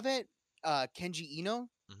creator of it, Kenji Ino,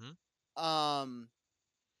 Mhm. um,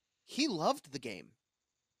 he loved the game,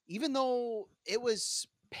 even though it was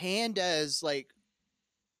panned as like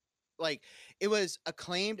it was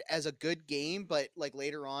acclaimed as a good game, but like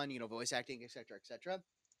later on, voice acting, etc., etc.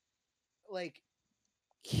 Like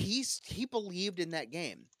he believed in that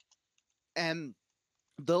game, and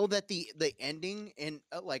though that the ending and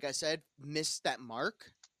like I said missed that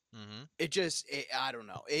mark, Mhm. I don't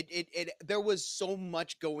know, it there was so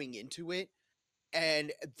much going into it,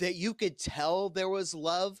 and that you could tell there was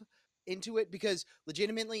love into it, because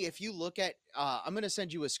legitimately, if you look at I'm gonna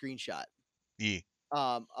send you a screenshot Yeah.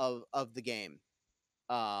 of the game.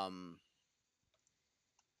 um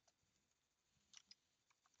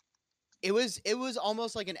it was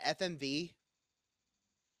almost like an FMV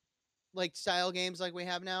like style games like we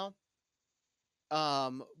have now.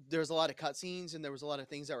 There's a lot of cutscenes and there was a lot of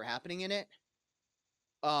things that were happening in it.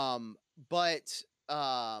 Um, but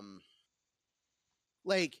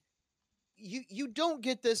like you don't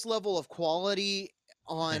get this level of quality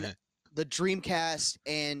on the Dreamcast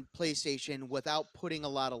and PlayStation without putting a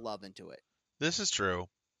lot of love into it. This is true.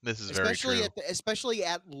 This is very Especially true. especially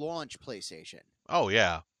at launch PlayStation, Oh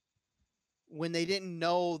yeah. when they didn't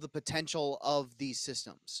know the potential of these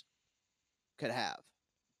systems could have.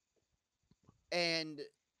 And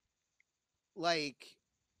like,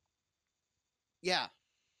 yeah.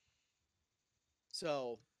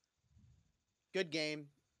 So, good game.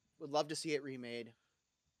 Would love to see it remade.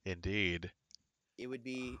 Indeed. It would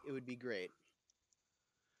be great.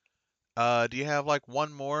 Do you have like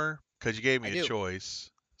one more? Because you gave I me a do. choice.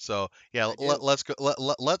 So yeah, I do. let's go.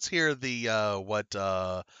 Let's hear the what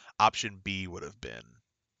option B would have been.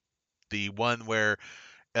 The one where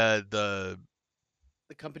the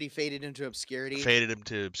The company faded into obscurity. faded him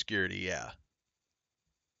to obscurity. Yeah,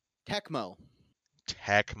 Tecmo.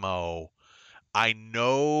 Tecmo. I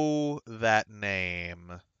know that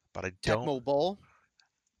name, but I don't. Tecmo Bowl.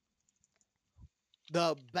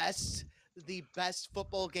 The best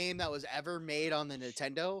football game that was ever made on the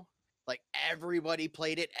Nintendo. Like, everybody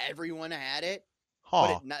played it, everyone had it. But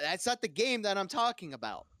Huh. that's not the game that I'm talking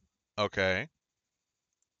about. Okay.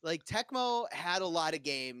 Like, Tecmo had a lot of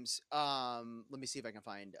games. Let me see if I can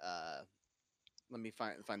find let me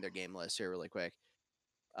find their game list here really quick.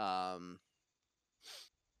 Um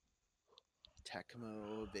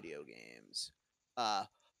Tecmo video games. Uh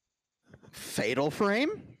Fatal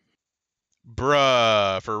Frame?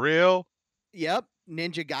 Bruh, for real? Yep.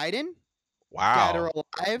 Ninja Gaiden? Dead or Wow.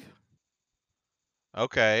 Alive?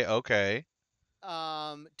 Okay. Okay.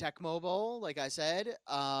 Tecmo Bowl, like I said.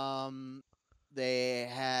 They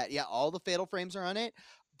had, yeah, all the Fatal Frames are on it.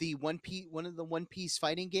 The one of the One Piece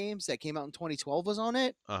fighting games that came out in 2012 was on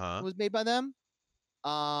it. Uh huh. Was made by them.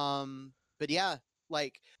 But yeah,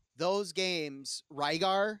 like those games,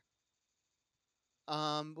 Rygar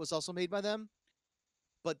was also made by them.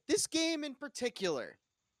 But this game in particular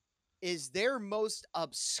is their most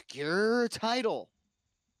obscure title.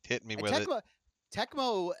 Hit me And with it.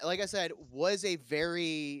 Tecmo, like I said, was a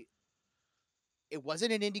very, it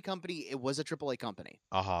wasn't an indie company, it was a AAA company.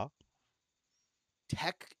 Uh huh.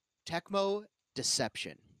 Tecmo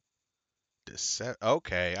Deception.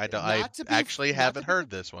 Okay. I don't. I Not to be actually not haven't to be heard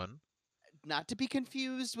this one. not to be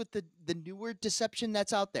confused with the newer Deception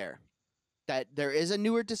that's out there. That there is a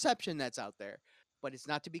newer Deception that's out there, but it's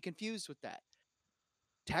not to be confused with that.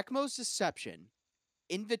 Tecmo's Deception,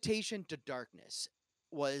 Invitation to Darkness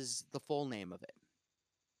was the full name of it.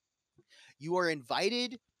 You are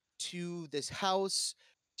invited to this house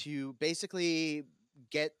to basically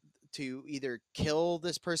get to either kill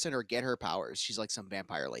this person or get her powers. She's like some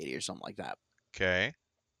vampire lady or something like that. Okay.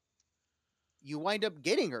 You wind up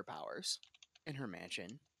getting her powers in her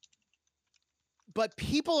mansion, but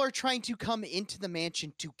people are trying to come into the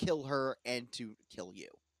mansion to kill her and to kill you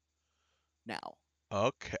now.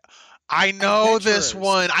 Okay. I know this Adventurers.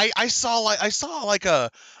 one. I saw like a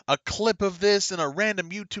clip of this in a random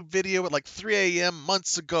YouTube video at like 3 a.m.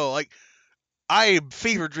 months ago. Like I'm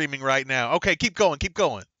fever dreaming right now. Okay, keep going, keep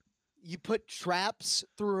going. You put traps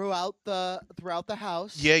throughout the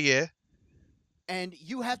house, Yeah, yeah. and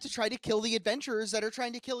you have to try to kill the adventurers that are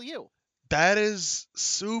trying to kill you. That is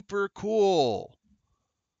super cool.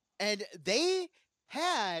 And they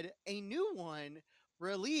had a new one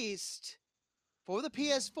released for the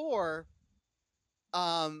PS4,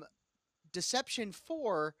 um, Deception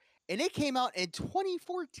 4, and it came out in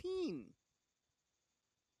 2014.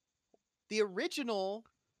 The original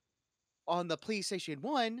on the PlayStation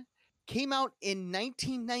 1 came out in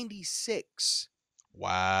 1996.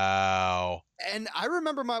 Wow. And I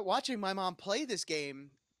remember watching my mom play this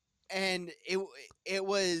game, and it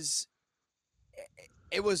was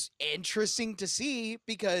it was interesting to see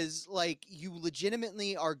because like you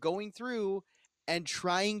legitimately are going through and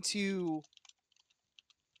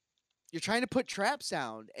you're trying to put traps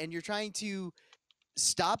down, and you're trying to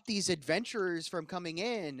stop these adventurers from coming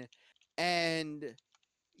in, and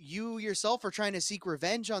you yourself are trying to seek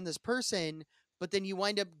revenge on this person, but then you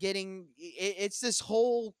wind up getting it's this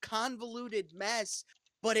whole convoluted mess,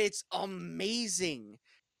 but it's amazing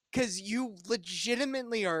because you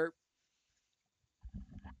legitimately are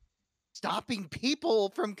stopping people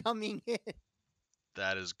from coming in.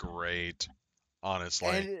 That is great. Honestly.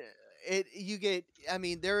 And it you get I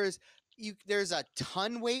mean there's a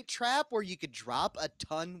ton weight trap where you could drop a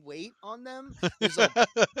ton weight on them.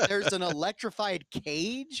 There's an electrified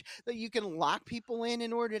cage that you can lock people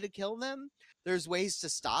in order to kill them. There's ways to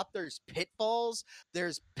stop. There's pitfalls.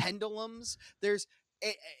 There's pendulums. Eh,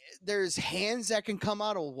 eh, there's hands that can come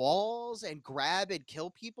out of walls and grab and kill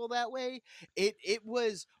people that way. It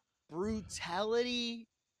was brutality.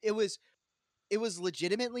 It was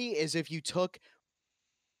legitimately as if you took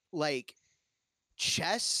like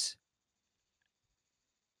chess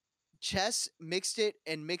mixed it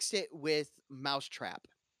with Mousetrap.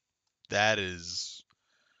 That is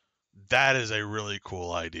a really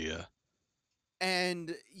cool idea.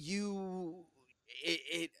 And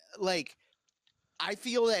it like I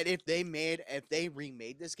feel that if they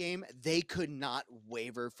remade this game, they could not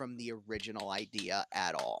waver from the original idea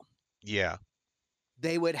at all. Yeah.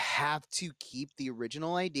 They would have to keep the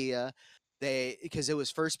original idea. Because it was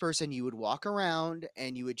first person, you would walk around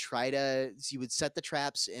and you would set the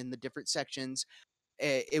traps in the different sections.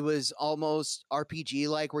 It was almost RPG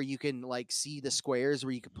like, where you can like see the squares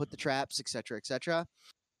where you could put the traps, etc., etc.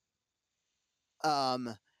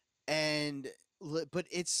 Um, and but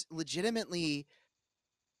it's legitimately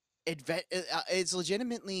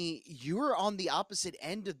you're on the opposite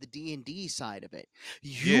end of the D&D side of it.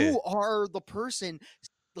 Yeah. You are the person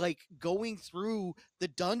like going through the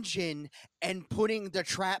dungeon and putting the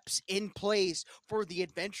traps in place for the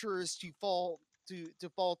adventurers to fall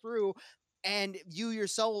through, and you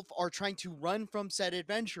yourself are trying to run from said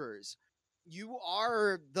adventurers. You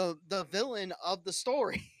are the villain of the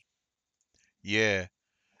story. Yeah.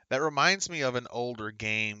 That reminds me of an older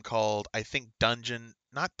game called, I think,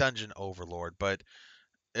 not Dungeon Overlord, but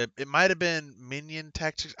it might have been Minion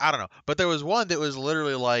Tactics. I don't know. But there was one that was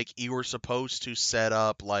literally like you were supposed to set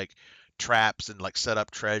up like traps and like set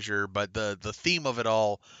up treasure, but the theme of it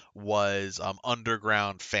all was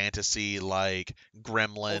underground fantasy like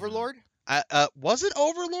Gremlin. Overlord. Was it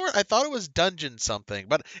Overlord? I thought it was Dungeon something,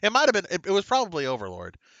 but it might have been. It was probably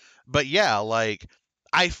Overlord. But yeah, like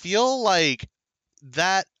I feel like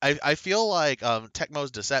I feel like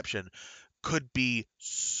Tecmo's Deception could be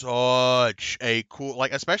such a cool,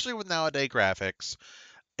 like, especially with nowadays graphics,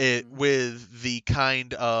 it Mhm. with the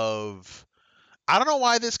kind of, I don't know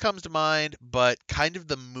why this comes to mind, but kind of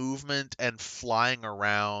the movement and flying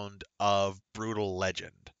around of Brutal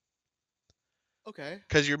Legend. Okay.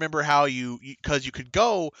 Because you remember how because you could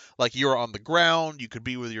go, like, you were on the ground, you could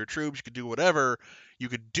be with your troops, you could do whatever, you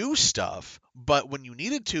could do stuff, but when you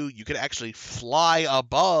needed to, you could actually fly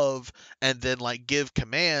above and then, like, give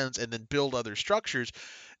commands and then build other structures.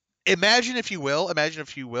 Imagine if you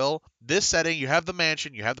will, this setting, you have the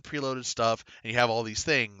mansion, you have the preloaded stuff, and you have all these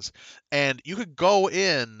things, and you could go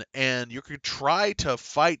in and you could try to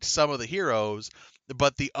fight some of the heroes,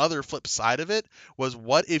 but the other flip side of it was,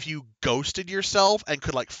 what if you ghosted yourself and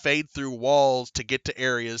could like fade through walls to get to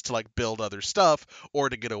areas to like build other stuff or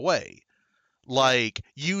to get away? Yeah. Like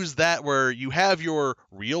use that where you have your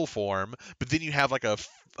real form, but then you have like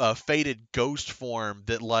faded ghost form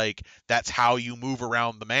that like that's how you move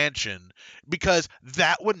around the mansion, because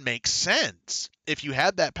that would make sense. If you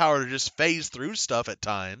had that power to just phase through stuff at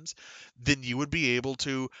times, then you would be able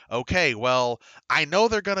to, okay, well, I know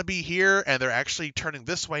they're going to be here and they're actually turning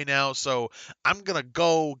this way now, so I'm going to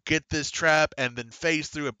go get this trap and then phase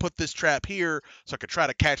through and put this trap here so I could try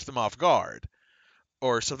to catch them off guard.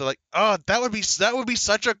 Or something like, oh, that would be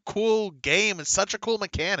such a cool game and such a cool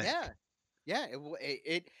mechanic. Yeah, yeah. It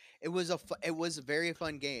was it was a very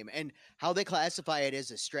fun game, and how they classify it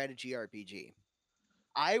as a strategy RPG.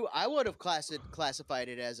 I would have classified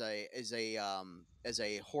it as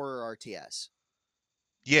a horror RTS,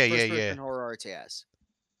 Yeah, yeah, first yeah. person horror RTS,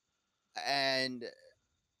 and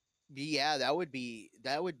yeah, that would be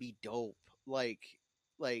dope. Like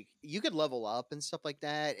you could level up and stuff like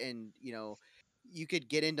that, and you could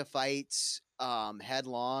get into fights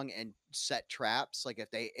headlong and set traps like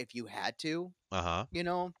if you had to, Uh huh. you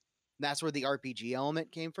know. That's where the RPG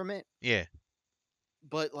element came from it. Yeah.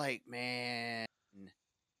 But like, man,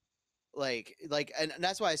 and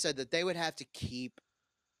that's why I said that they would have to keep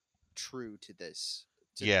true to this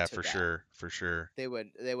Yeah, to for that. sure, for sure. They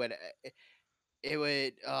would it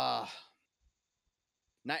would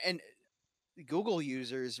not and Google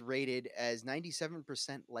users rated as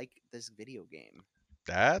 97% like this video game.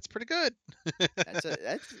 That's pretty good. That's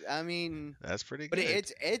I mean, That's pretty but good.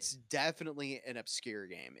 it's definitely an obscure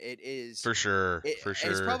game. It is For sure, for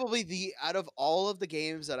it's sure. probably the out of all of the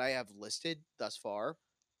games that I have listed thus far,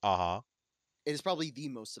 Uh huh. it is probably the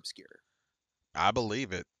most obscure. I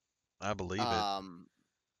believe it. I believe it. Um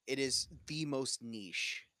it is the most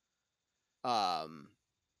niche. Um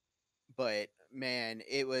but man,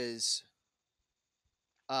 it was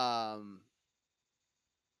um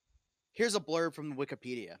here's a blurb from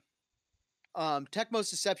Wikipedia. Tecmo's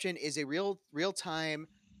Deception is a real-time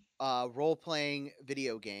role-playing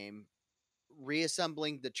video game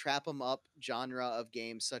reassembling the trap 'em up genre of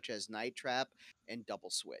games such as Night Trap and Double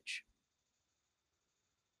Switch.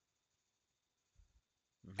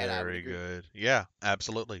 And I would Very agree. good. Yeah,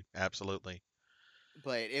 absolutely, absolutely.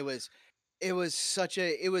 But it was such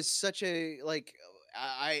a like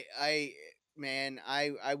I man,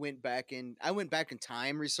 I went back in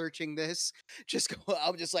time researching this.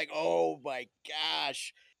 I'm just like, "Oh my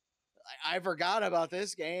gosh, I forgot about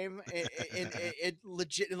this game." It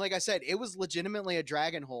legit, like I said, it was legitimately a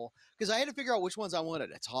dragon hole because I had to figure out which ones I wanted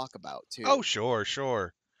to talk about Oh, too. sure,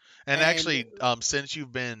 sure. And And actually, since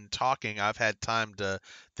you've been talking, I've had time to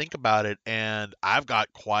think about it, and I've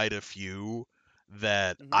got quite a few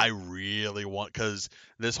that mhm, I really want, because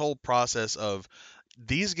this whole process of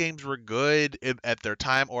these games were good at their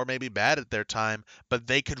time or maybe bad at their time, but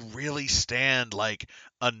they could really stand like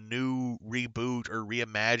a new reboot or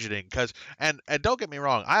reimagining. Because and don't get me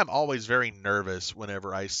wrong, I am always very nervous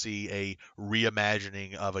whenever I see a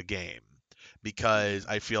reimagining of a game, because mhm,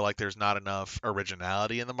 I feel like there's not enough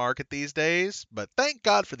originality in the market these days. But thank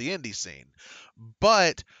God for the indie scene.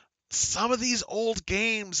 But some of these old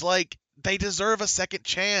games, like, they deserve a second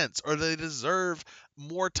chance, or they deserve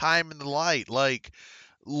more time in the light. Like,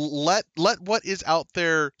 let what is out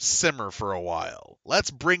there simmer for a while.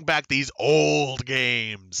 Let's bring back these old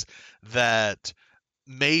games that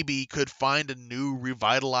maybe could find a new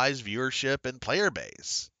revitalized viewership and player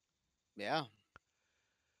base. yeah,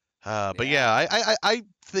 But yeah, yeah, I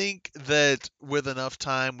think that with enough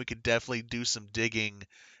time, we could definitely do some digging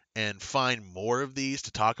and find more of these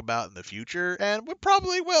to talk about in the future, and we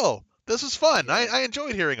probably will. This was fun. yeah, I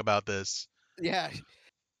enjoyed hearing about this. yeah.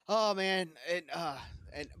 Oh man, and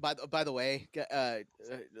by the way,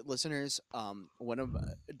 listeners, one of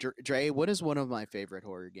Dre, what is one of my favorite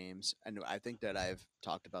horror games? And I think that I've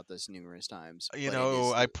talked about this numerous times, You but it know,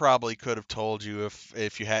 is I probably could have told you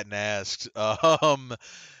if you hadn't asked.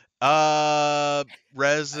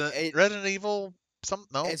 it, Resident Evil. Some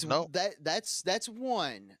no it's no. that's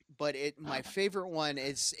one, but it my favorite one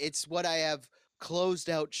is it's what I have closed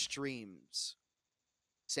out streams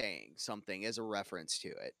saying something as a reference to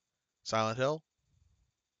it. Silent Hill.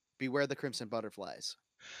 Beware the Crimson Butterflies.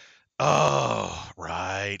 Oh,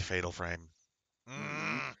 right, Fatal Frame.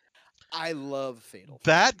 Hmm. Mm. I love Fatal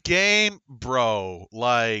Frame. That game, bro,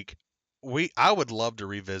 like I would love to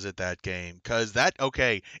revisit that game, cuz that,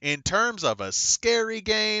 okay, in terms of a scary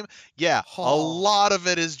game, yeah, a Oh, lot of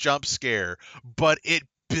it is jump scare, but it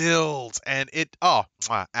builds and it, oh,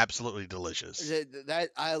 mwah, absolutely delicious. that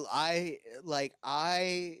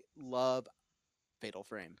I love Fatal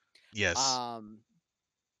Frame. Yes. Um,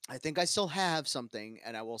 I think I still have something,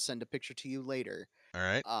 and I will send a picture to you later. All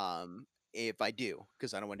right. If I do,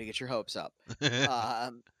 because I don't want to get your hopes up.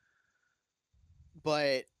 Um,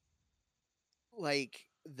 but like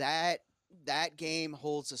that that game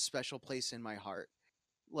holds a special place in my heart.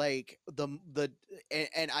 Like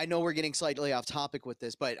and I know we're getting slightly off topic with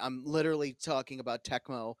this, but I'm literally talking about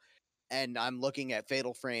Tecmo, and I'm looking at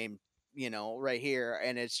Fatal Frame, right here,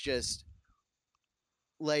 and it's just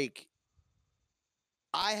like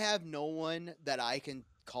I have no one that I can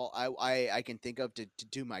call. I can think of to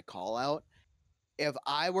do my call out. If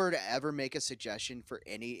I were to ever make a suggestion for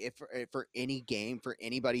for any game for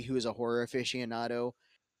anybody who is a horror aficionado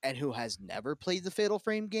and who has never played the Fatal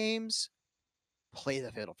Frame games, play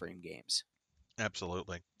the Fatal Frame games.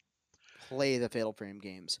 Absolutely. Play the Fatal Frame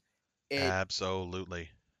games. It Absolutely.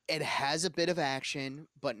 it has a bit of action,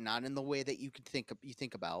 but not in the way that you think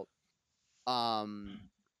about.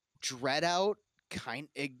 Dread Out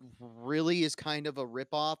it really is kind of a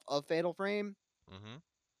ripoff of Fatal Frame.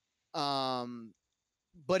 Mhm. Um,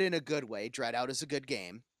 but in a good way. Dread Out is a good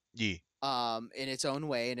game. Yeah. In its own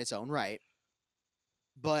way, in its own right.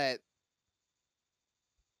 But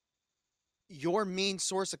your main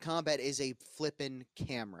source of combat is a flippin'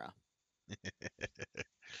 camera.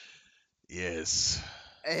 Yes.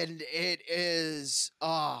 And it is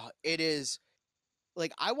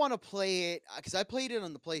like I want to play it because I played it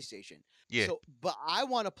on the PlayStation. Yeah. So, but I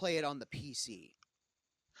want to play it on the PC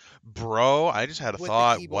Bro, I just had a with the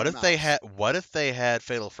thought. keyboard and mouse. What if they had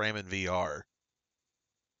Fatal Frame in VR?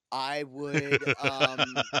 I would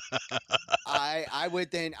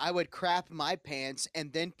I would crap my pants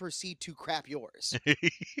and then proceed to crap yours.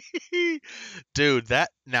 Dude, that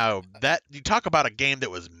you talk about a game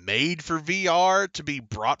that was made for VR to be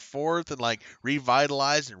brought forth and like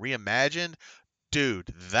revitalized and reimagined.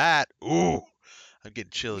 Dude, I'm getting Let me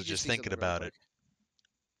chills just just see thinking something real about it. quick.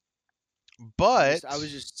 I was But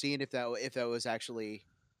just seeing if that was actually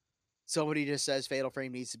somebody just says Fatal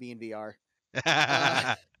Frame needs to be in VR.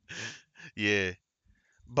 yeah.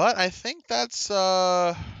 But I think that's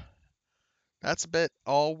about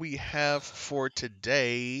all we have for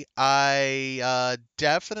today. I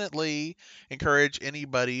definitely encourage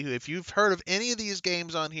anybody who, if you've heard of any of these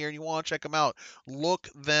games on here and you want to check them out, look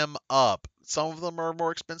them up. Some of them are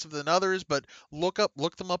more expensive than others, but look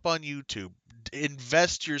them up on YouTube.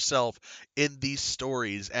 Invest yourself in these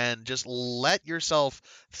stories and just let yourself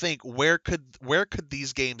think where could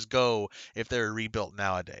these games go if they're rebuilt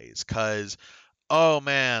nowadays? Because oh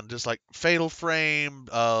man, just like Fatal Frame,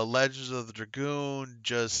 Legends of the Dragoon,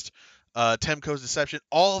 just Temco's Deception,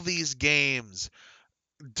 all these games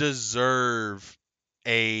deserve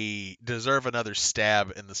deserve another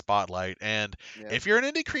stab in the spotlight. And Yeah. if you're an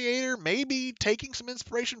indie creator, maybe taking some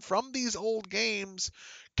inspiration from these old games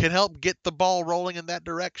can help get the ball rolling in that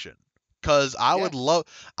direction. Cause Yeah.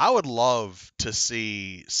 I would love to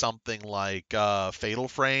see something like Fatal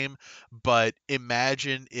Frame, but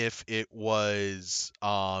imagine if it was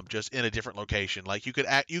just in a different location. Like you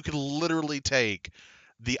could literally take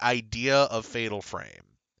the idea of Fatal Frame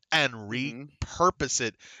and Mm-hmm. repurpose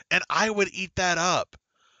it, and I would eat that up.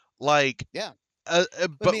 Like, Yeah. I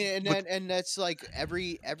but mean, but and that's like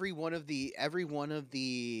every one of the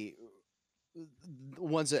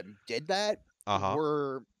ones that did that uh-huh.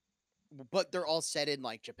 were, but they're all set in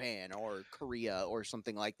like Japan or Korea or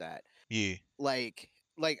something like that. Yeah. Like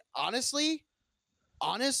honestly,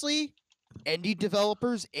 honestly, any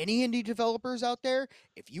indie developers out there,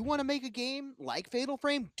 if you want to make a game like Fatal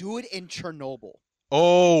Frame, do it in Chernobyl.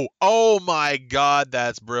 Oh my God,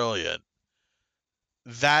 that's brilliant.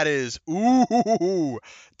 That is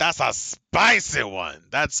that's a spicy one. Do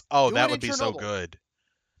That it would in be so Chernobyl. good.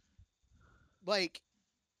 Like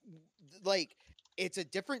like it's a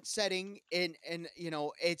different setting and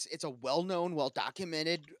it's a well-known,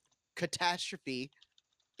 well-documented catastrophe.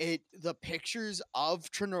 The pictures of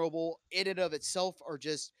Chernobyl in and of itself are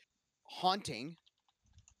just haunting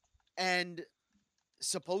and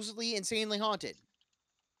supposedly insanely haunted.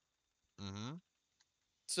 Mhm.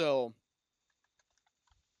 So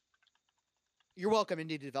you're welcome,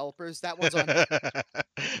 indie developers. That one's on you.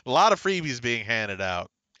 A lot of freebies being handed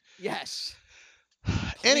out. Yes. Please,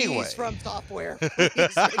 Anyway. From Software, please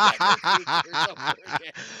make Echo Creatures over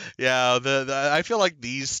again. Yeah, I feel like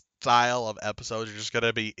these style of episodes are just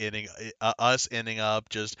gonna be us ending up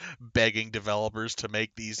just begging developers to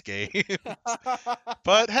make these games.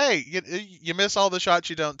 But hey, you miss all the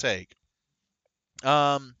shots you don't take.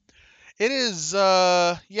 Um, it is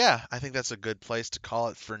yeah, I think that's a good place to call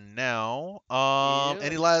it for now. Yeah.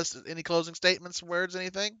 Any closing statements, words,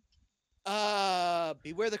 anything?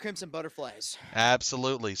 Beware the crimson butterflies.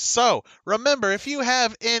 Absolutely. So remember, if you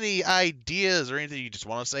have any ideas or anything you just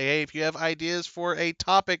want to say, hey, if you have ideas for a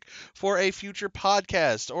topic for a future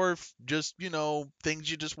podcast, or if just,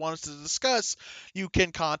 things you just want us to discuss, you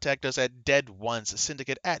can contact us at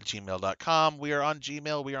deadonessyndicate@gmail.com. We are on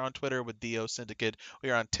Gmail. We are on Twitter with DO Syndicate.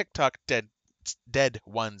 We are on TikTok, Dead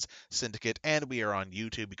Ones Syndicate, and we are on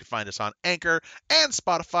YouTube. You can find us on Anchor and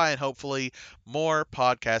Spotify, and hopefully more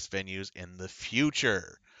podcast venues in the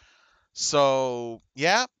future. So,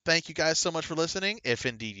 yeah, thank you guys so much for listening. If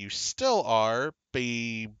indeed you still are,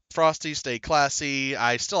 be frosty, stay classy.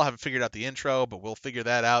 I still haven't figured out the intro, but we'll figure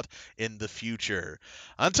that out in the future.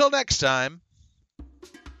 Until next time,